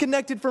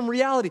disconnected from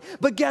reality.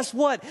 But guess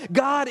what?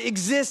 God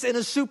exists in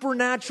a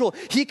supernatural.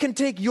 He can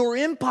take your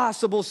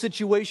impossible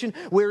situation,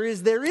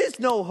 whereas there is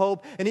no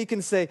hope, and he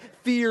can say,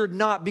 fear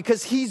not,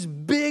 because he's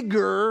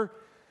bigger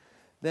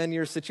than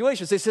your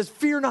situation. So he says,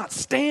 fear not,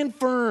 stand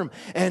firm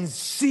and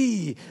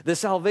see the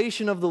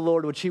salvation of the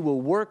Lord, which he will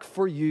work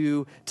for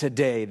you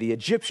today. The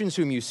Egyptians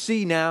whom you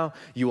see now,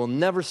 you will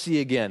never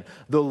see again.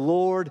 The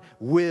Lord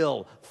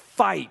will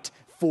fight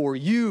for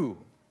you.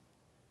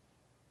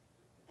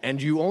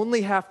 And you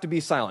only have to be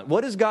silent.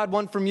 What does God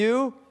want from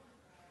you?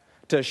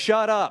 To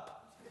shut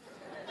up.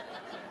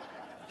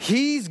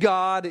 He's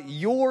God,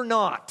 you're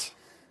not.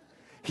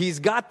 He's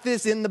got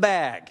this in the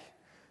bag.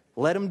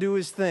 Let him do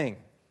his thing.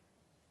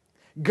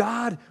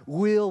 God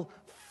will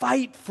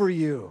fight for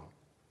you.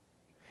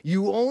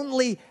 You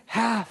only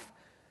have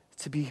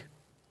to be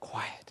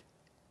quiet.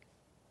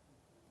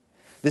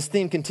 This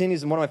theme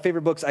continues in one of my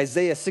favorite books,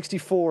 Isaiah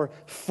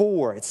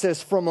 64:4. It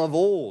says, from of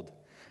old,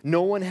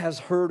 no one has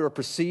heard or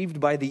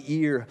perceived by the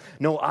ear.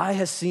 No eye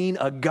has seen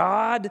a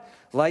God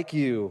like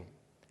you.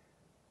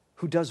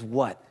 Who does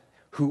what?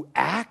 Who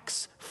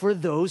acts for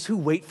those who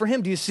wait for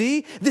him. Do you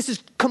see? This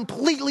is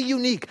completely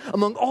unique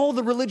among all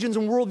the religions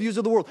and worldviews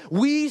of the world.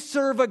 We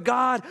serve a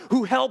God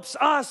who helps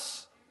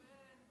us.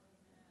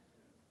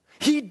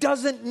 He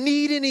doesn't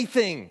need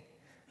anything.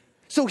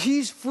 So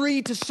he's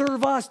free to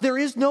serve us. There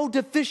is no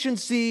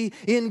deficiency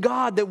in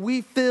God that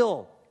we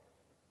fill.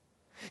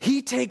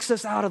 He takes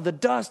us out of the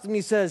dust and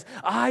he says,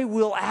 I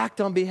will act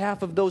on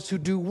behalf of those who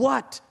do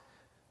what?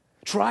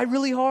 Try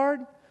really hard?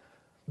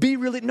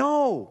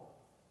 No.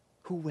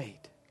 Who wait.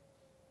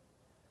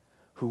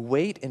 Who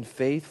wait in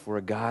faith for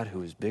a God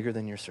who is bigger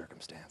than your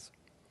circumstance.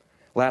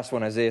 Last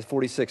one, Isaiah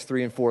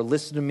 46:3-4.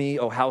 Listen to me,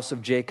 O house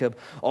of Jacob,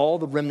 all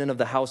the remnant of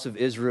the house of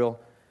Israel,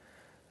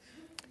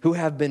 who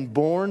have been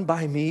born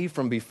by me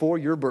from before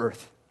your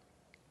birth,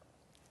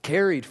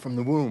 carried from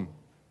the womb.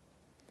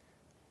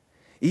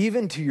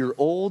 Even to your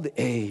old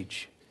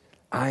age,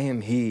 I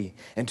am he.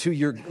 And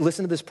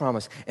listen to this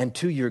promise, and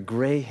to your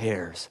gray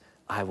hairs,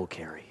 I will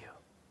carry you.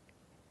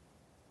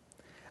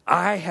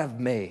 I have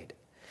made,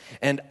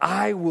 and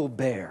I will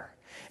bear,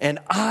 and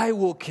I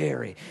will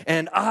carry,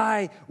 and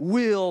I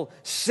will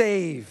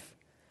save.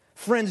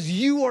 Friends,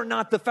 you are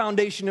not the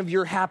foundation of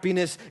your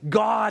happiness.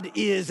 God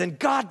is, and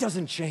God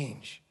doesn't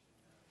change.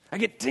 I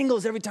get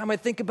tingles every time I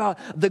think about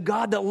the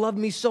God that loved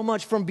me so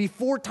much from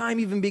before time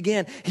even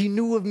began. He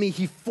knew of me.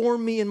 He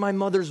formed me in my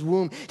mother's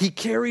womb. He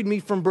carried me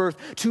from birth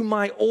to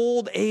my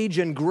old age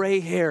and gray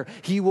hair.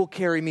 He will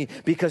carry me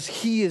because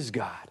He is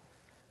God.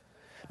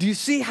 Do you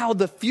see how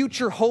the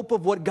future hope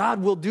of what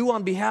God will do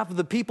on behalf of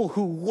the people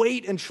who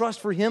wait and trust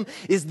for Him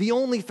is the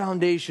only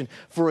foundation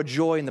for a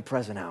joy in the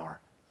present hour?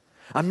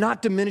 I'm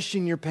not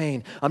diminishing your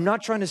pain. I'm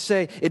not trying to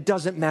say it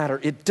doesn't matter.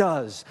 It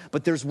does.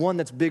 But there's one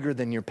that's bigger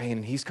than your pain,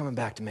 and He's coming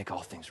back to make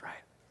all things right.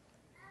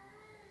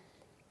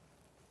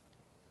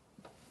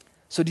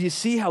 So do you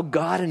see how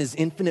God in His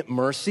infinite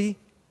mercy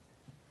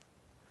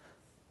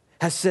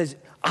has said,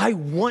 I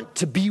want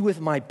to be with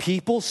my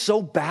people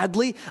so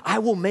badly, I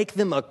will make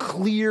them a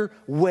clear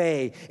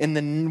way in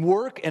the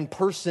work and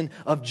person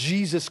of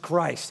Jesus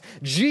Christ.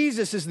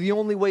 Jesus is the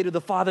only way to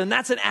the Father, and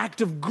that's an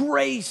act of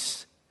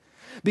grace.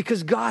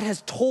 Because God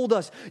has told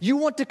us, you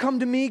want to come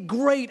to me?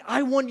 Great.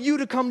 I want you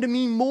to come to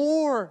me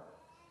more.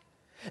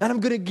 And I'm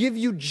going to give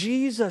you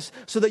Jesus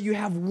so that you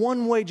have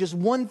one way, just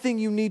one thing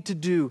you need to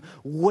do.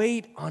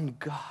 Wait on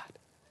God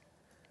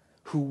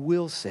who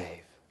will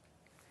save.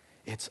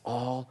 It's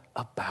all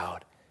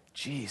about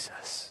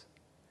Jesus.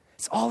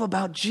 It's all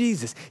about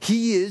Jesus.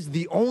 He is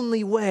the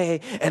only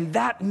way, and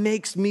that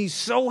makes me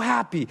so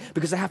happy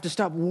because I have to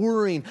stop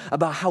worrying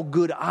about how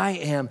good I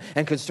am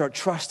and can start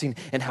trusting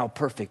in how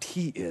perfect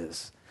He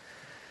is.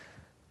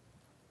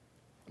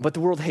 But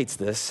the world hates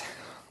this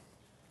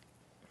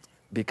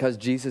because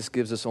Jesus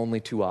gives us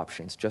only two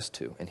options, just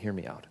two, and hear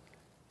me out.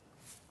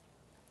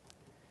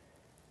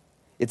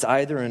 It's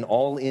either an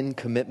all-in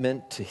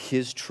commitment to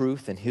His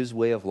truth and His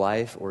way of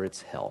life, or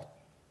it's hell.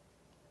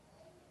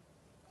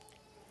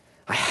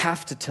 I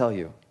have to tell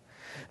you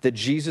that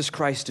Jesus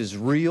Christ is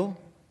real,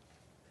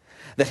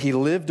 that He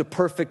lived a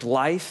perfect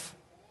life,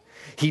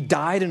 He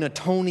died an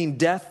atoning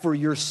death for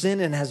your sin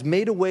and has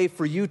made a way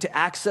for you to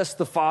access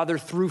the Father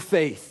through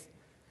faith.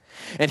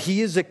 And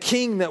He is a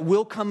King that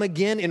will come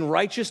again in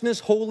righteousness,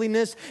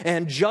 holiness,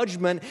 and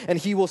judgment, and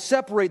He will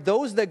separate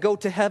those that go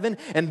to heaven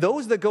and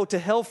those that go to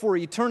hell for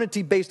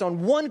eternity based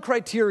on one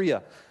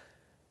criteria.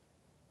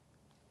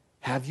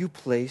 Have you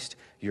placed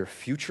your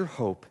future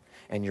hope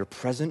and your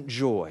present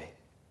joy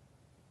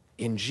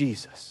in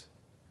Jesus?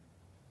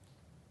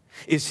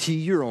 Is He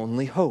your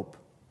only hope?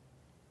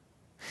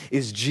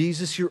 Is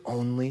Jesus your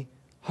only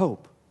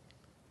hope?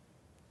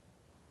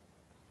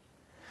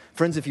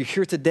 Friends, if you're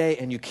here today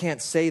and you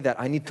can't say that,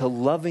 I need to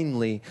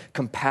lovingly,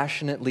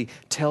 compassionately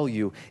tell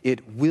you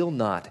it will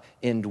not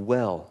end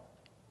well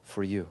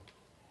for you.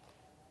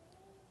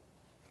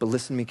 But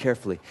listen to me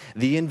carefully.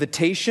 The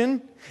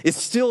invitation is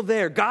still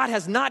there. God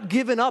has not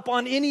given up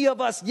on any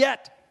of us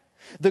yet.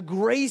 The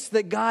grace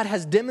that God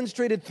has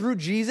demonstrated through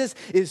Jesus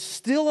is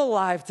still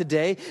alive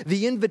today.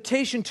 The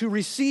invitation to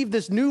receive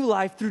this new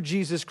life through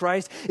Jesus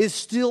Christ is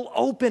still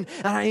open.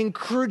 And I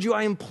encourage you,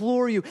 I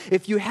implore you,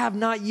 if you have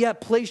not yet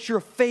placed your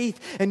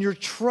faith and your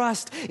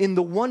trust in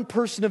the one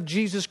person of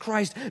Jesus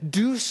Christ,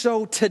 do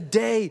so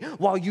today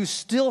while you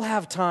still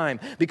have time,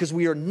 because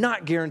we are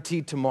not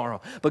guaranteed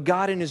tomorrow. But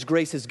God in His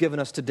grace has given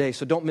us today,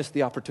 so don't miss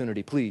the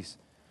opportunity, please.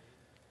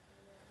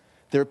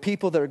 There are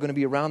people that are going to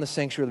be around the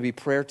sanctuary. There'll be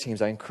prayer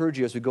teams. I encourage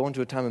you as we go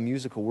into a time of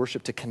musical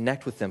worship to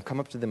connect with them. Come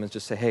up to them and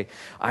just say, hey,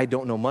 I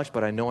don't know much,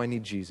 but I know I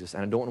need Jesus,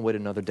 and I don't want to wait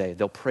another day.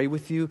 They'll pray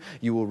with you.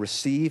 You will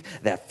receive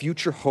that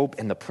future hope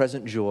and the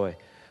present joy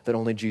that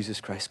only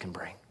Jesus Christ can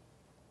bring.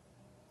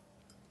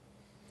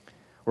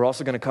 We're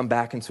also going to come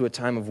back into a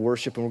time of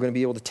worship, and we're going to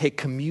be able to take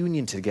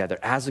communion together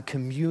as a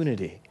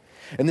community.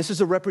 And this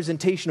is a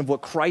representation of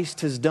what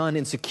Christ has done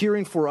in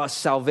securing for us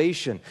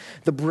salvation.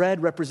 The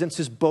bread represents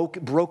His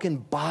broken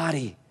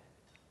body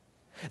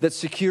that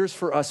secures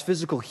for us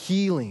physical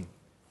healing.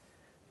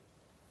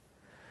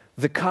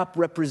 The cup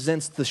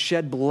represents the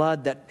shed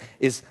blood that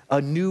is a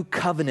new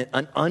covenant,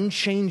 an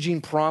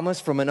unchanging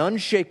promise from an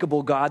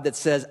unshakable God that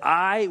says,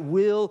 I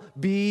will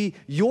be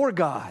your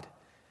God,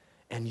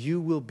 and you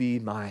will be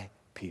my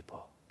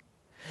people.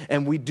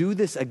 And we do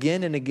this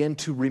again and again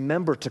to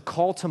remember, to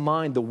call to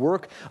mind the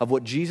work of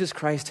what Jesus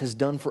Christ has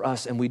done for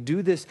us. And we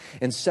do this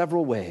in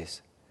several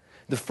ways.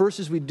 The first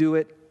is we do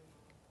it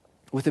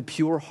with a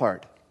pure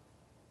heart.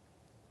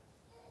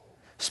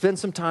 Spend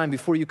some time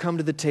before you come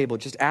to the table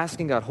just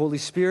asking God, Holy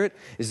Spirit,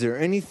 is there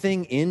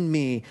anything in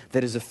me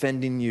that is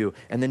offending you?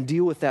 And then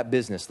deal with that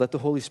business. Let the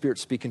Holy Spirit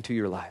speak into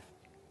your life.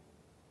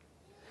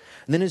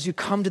 And then as you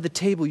come to the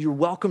table, you're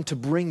welcome to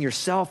bring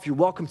yourself. You're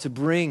welcome to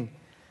bring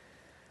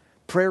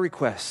prayer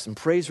requests and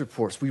praise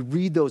reports. We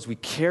read those. We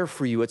care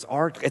for you. It's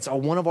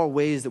one of our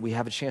ways that we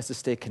have a chance to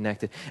stay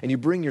connected. And you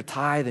bring your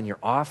tithe and your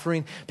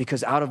offering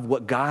because out of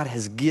what God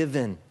has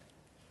given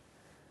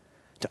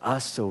to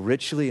us so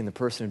richly in the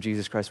person of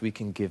Jesus Christ, we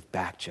can give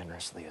back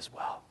generously as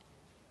well.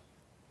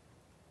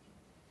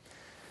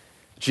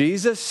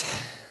 Jesus,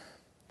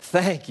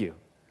 thank you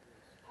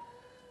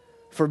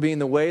for being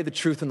the way, the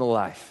truth, and the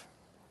life.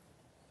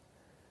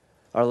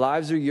 Our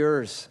lives are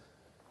yours.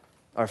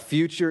 Our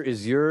future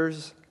is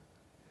yours.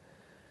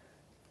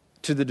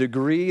 to the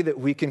degree that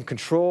we can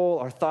control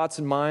our thoughts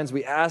and minds,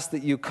 we ask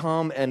that you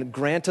come and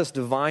grant us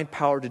divine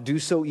power to do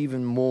so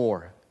even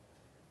more.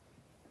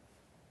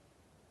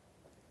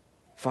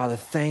 Father,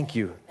 thank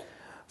you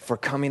for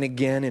coming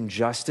again in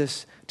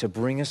justice to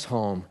bring us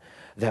home,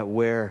 that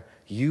where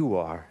you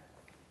are,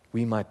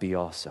 we might be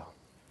also.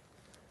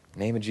 In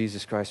the name of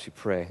Jesus Christ we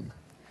pray.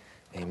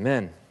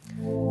 Amen.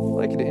 I'd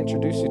like to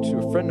introduce you to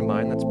a friend of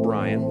mine, that's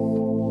Brian.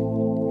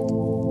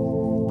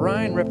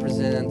 Brian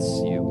represents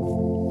you.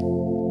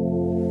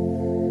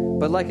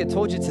 But like I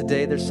told you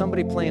today, there's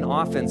somebody playing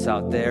offense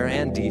out there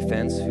and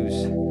defense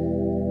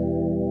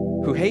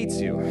who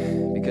hates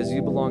you because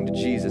you belong to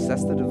Jesus.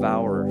 That's the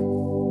devourer.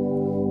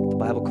 The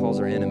Bible calls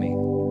our enemy.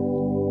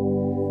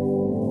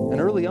 And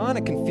early on,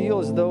 it can feel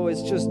as though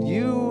it's just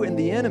you and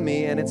the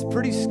enemy, and it's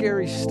pretty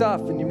scary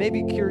stuff. And you may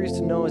be curious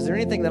to know, is there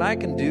anything that I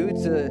can do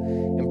to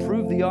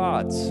improve the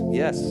odds?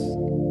 Yes.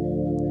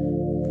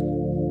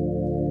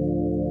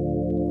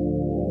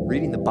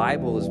 Reading the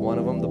Bible is one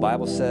of them. The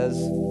Bible says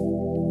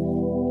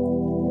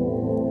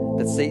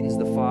that Satan's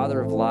the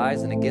father of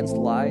lies, and against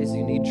lies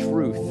you need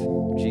truth.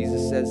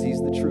 Jesus says he's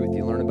the truth.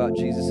 You learn about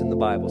Jesus in the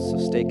Bible, so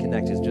stay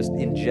connected. Just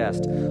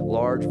ingest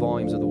large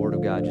volumes of the Word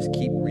of God. Just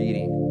keep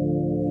reading.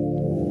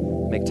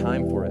 Make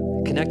time for it.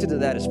 Connected to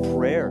that is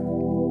prayer.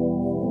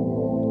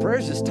 Prayer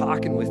is just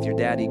talking with your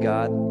daddy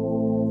God.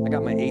 I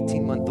got my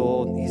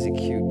 18-month-old, and he's a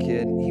cute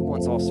kid. He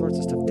wants all sorts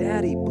of stuff.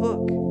 Daddy,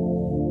 book.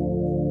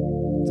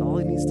 That's all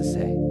he needs to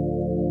say.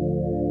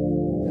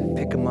 And I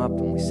pick him up,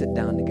 and we sit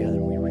down together,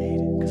 and we read.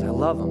 Because I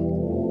love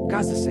him.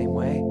 God's the same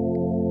way.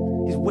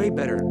 He's way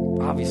better,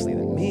 obviously,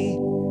 than me.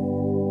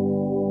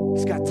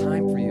 He's got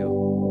time for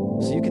you,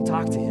 so you can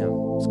talk to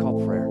him. It's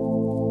called prayer.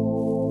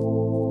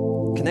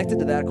 Connected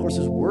to that, of course,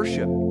 is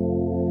worship.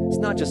 It's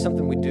not just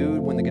something we do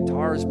when the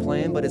guitar is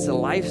playing, but it's a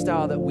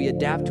lifestyle that we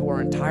adapt to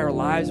our entire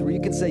lives, where you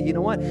can say, you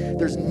know what?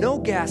 There's no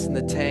gas in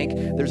the tank,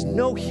 there's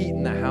no heat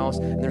in the house,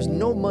 and there's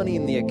no money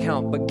in the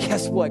account. But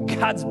guess what?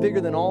 God's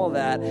bigger than all of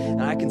that,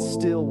 and I can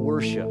still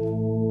worship.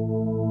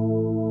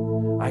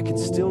 I can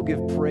still give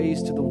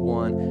praise to the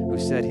one who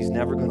said he's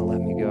never going to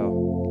let me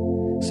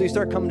go. So you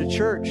start coming to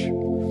church,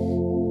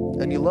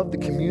 and you love the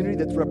community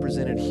that's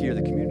represented here,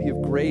 the community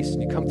of grace,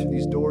 and you come through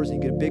these doors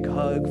and you get a big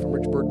hug from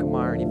Rich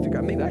Berkemeyer, and you figure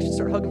out, maybe I should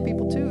start hugging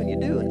people too, and you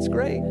do, and it's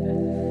great.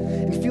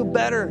 And you feel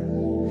better,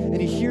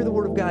 and you hear the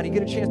Word of God, and you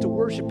get a chance to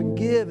worship and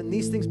give, and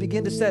these things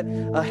begin to set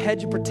a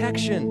hedge of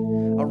protection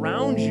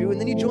around you, and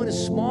then you join a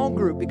small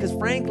group, because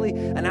frankly,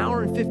 an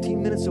hour and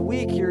 15 minutes a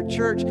week here at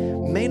church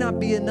may not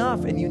be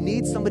enough, and you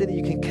need somebody that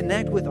you can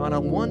connect with on a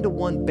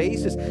one-to-one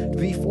basis to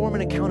be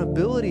forming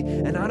accountability,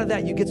 and out of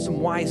that you get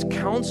some wise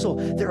counsel.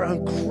 There are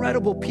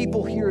incredible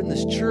people here in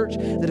this church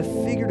that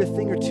have figured a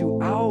thing or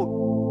two out.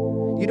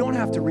 You don't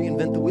have to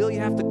reinvent the wheel.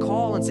 You have to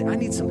call and say, I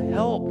need some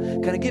help.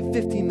 Can I get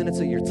 15 minutes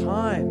of your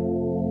time?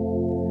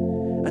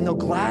 And they'll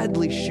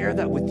gladly share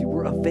that with you.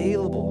 We're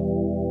available.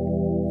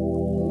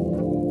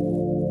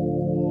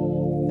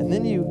 And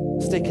then you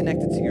stay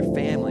connected to your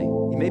family.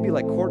 You may be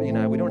like Courtney and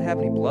I. We don't have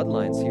any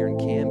bloodlines here in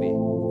Canby,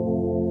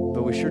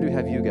 but we sure do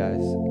have you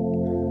guys.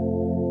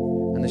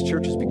 And this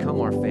church has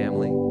become our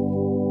family.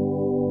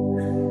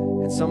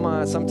 And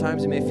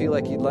sometimes you may feel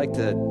like you'd like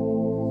to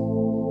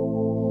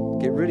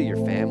get rid of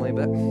your family,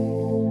 but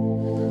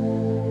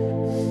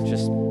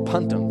just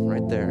punt them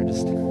right there.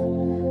 Just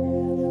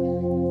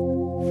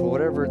for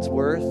whatever it's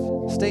worth,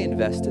 stay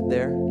invested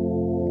there.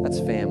 That's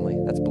family.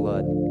 That's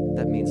blood.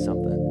 That means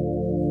something.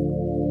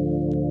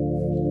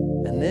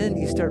 And then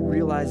you start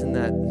realizing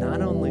that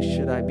not only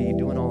should I be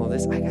doing all of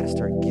this, I got to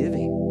start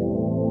giving.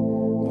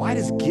 Why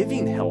does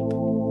giving help?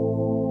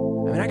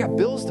 I mean, I got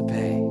bills to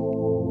pay.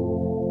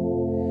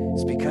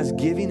 It's because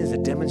giving is a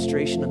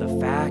demonstration of the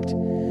fact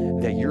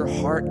that your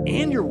heart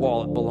and your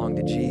wallet belong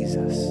to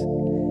Jesus,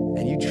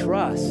 and you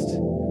trust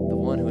the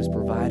one who has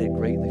provided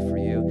greatly for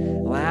you.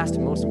 Last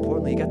and most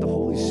importantly, you got the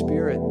Holy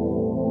Spirit.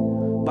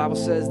 The Bible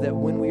says that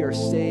when we are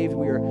saved,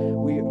 we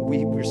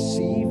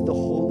receive the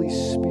Holy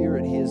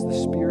Spirit. He is the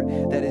Spirit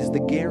that is the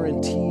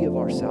guarantee of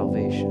our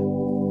salvation.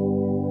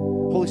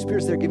 Holy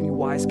Spirit's there giving you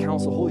wise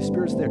counsel. Holy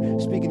Spirit's there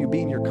speaking to you,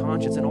 being your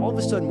conscience. And all of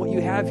a sudden, what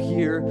you have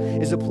here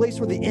is a place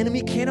where the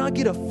enemy cannot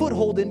get a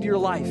foothold into your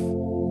life.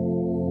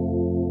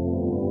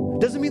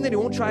 Doesn't mean that he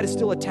won't try to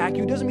still attack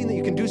you. Doesn't mean that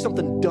you can do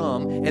something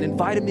dumb and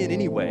invite him in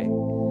anyway.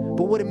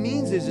 But what it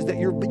means is that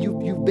you've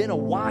been a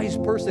wise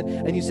person,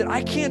 and you said,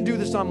 I can't do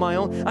this on my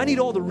own. I need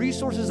all the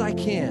resources I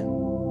can.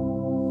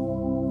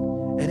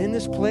 And in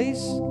this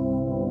place,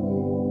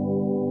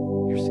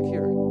 you're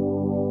secure.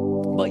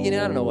 But I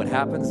don't know what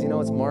happens.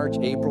 It's March,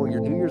 April,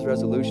 your New Year's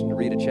resolution to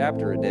read a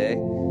chapter a day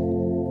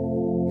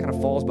kind of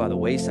falls by the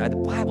wayside. The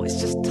Bible, it's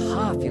just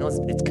tough.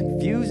 It's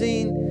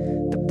confusing.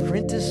 The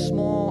print is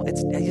small.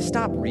 You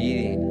stop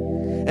reading.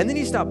 And then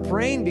you stop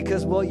praying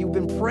because, you've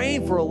been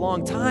praying for a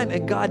long time,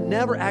 and God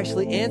never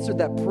actually answered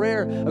that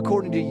prayer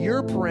according to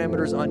your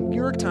parameters on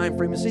your time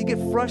frame. And so you get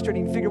frustrated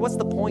and you figure, what's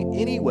the point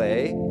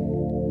anyway?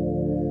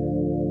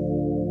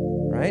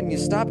 Right? And you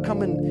stop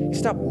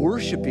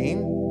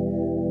worshiping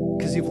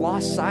because you've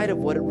lost sight of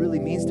what it really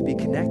means to be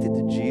connected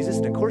to Jesus.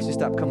 And of course you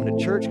stop coming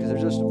to church because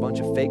there's just a bunch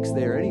of fakes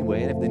there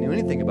anyway. And if they knew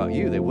anything about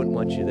you, they wouldn't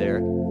want you there.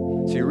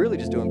 So you're really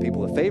just doing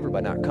people a favor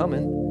by not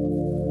coming.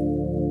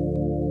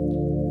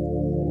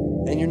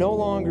 And you're no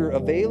longer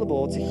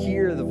available to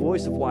hear the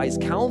voice of wise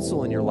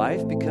counsel in your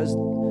life because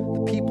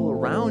the people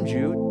around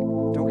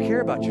you don't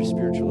care about your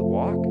spiritual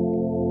walk.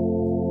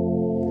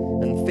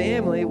 And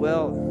family,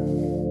 well,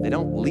 they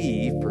don't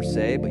leave per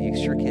se, but you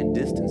sure can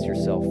distance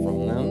yourself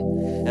from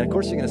them. And of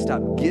course you're going to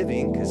stop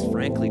giving because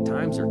frankly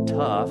times are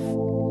tough.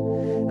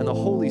 And the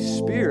Holy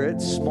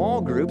Spirit,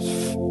 small groups,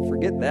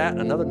 forget that,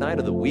 another night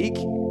of the week.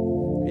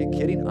 Are you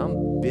kidding?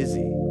 I'm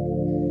busy.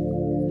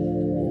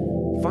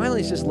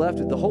 Finally, it's just left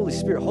with the Holy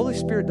Spirit. Holy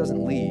Spirit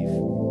doesn't leave.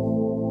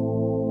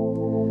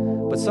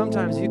 But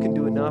sometimes you can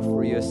do enough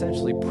where you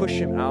essentially push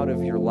him out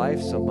of your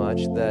life so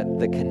much that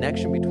the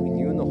connection between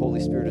you and the Holy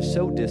Spirit is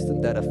so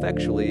distant that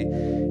effectually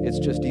it's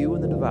just you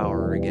and the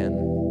devourer again.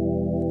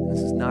 And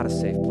this is not a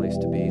safe place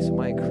to be. So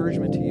my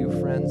encouragement to you,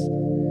 friends,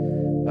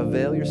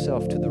 avail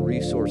yourself to the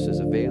resources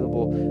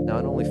available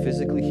not only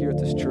physically here at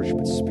this church,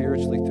 but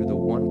spiritually through the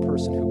one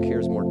person who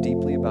cares more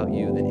deeply about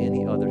you than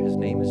any other. His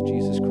name is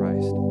Jesus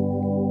Christ.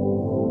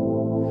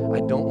 I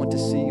don't want to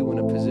see you in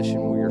a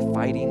position where you're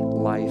fighting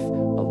life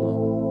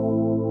alone.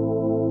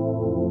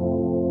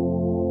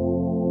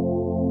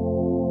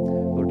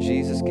 Lord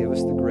Jesus, give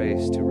us the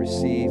grace to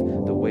receive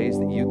the ways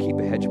that you keep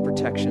a hedge of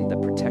protection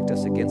that protect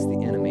us against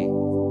the enemy.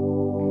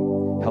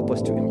 Help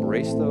us to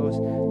embrace those,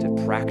 to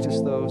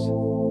practice those.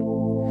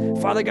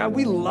 Father God,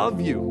 we love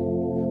you.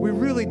 We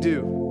really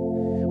do.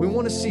 We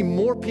want to see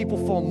more people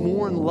fall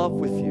more in love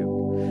with you.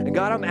 And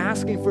God, I'm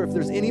asking for if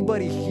there's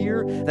anybody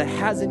here that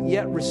hasn't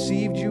yet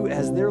received you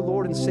as their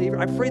Lord and Savior,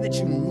 I pray that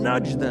you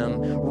nudge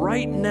them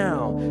right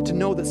now to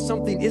know that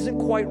something isn't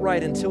quite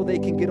right until they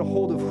can get a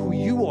hold of who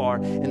you are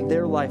in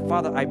their life.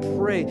 Father, I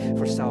pray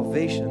for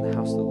salvation in the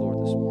house of the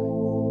Lord this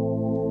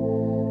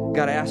morning.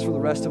 God, I ask for the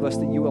rest of us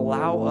that you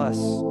allow us,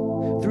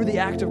 through the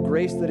act of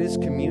grace that is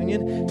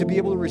communion, to be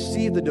able to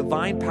receive the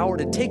divine power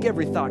to take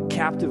every thought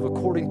captive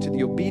according to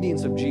the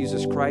obedience of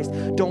Jesus Christ.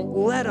 Don't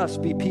let us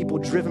be people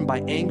driven by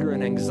anger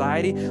and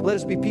anxiety. Let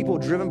us be people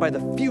driven by the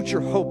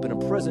future hope and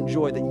a present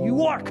joy that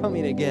you are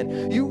coming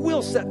again. You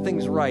will set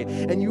things right,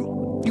 and you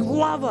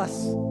love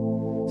us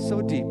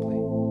so deeply.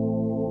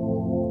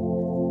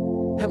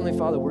 Heavenly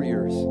Father, we're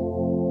yours.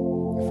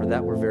 For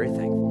that, we're very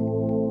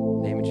thankful.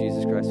 In the name of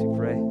Jesus Christ we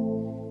pray.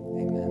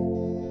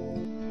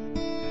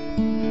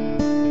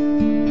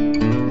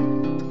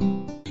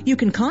 You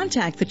can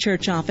contact the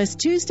church office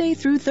Tuesday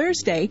through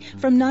Thursday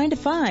from 9 to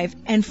 5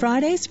 and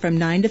Fridays from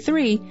 9 to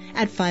 3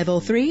 at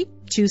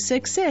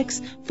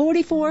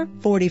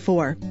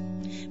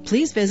 503-266-4444.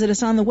 Please visit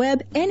us on the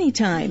web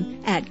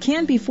anytime at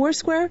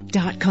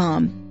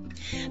canbyfoursquare.com.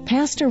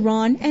 Pastor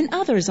Ron and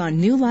others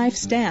on New Life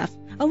staff,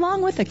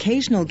 along with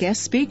occasional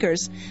guest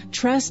speakers,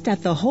 trust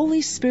that the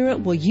Holy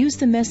Spirit will use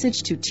the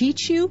message to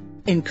teach you,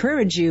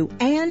 encourage you,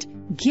 and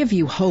give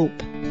you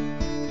hope.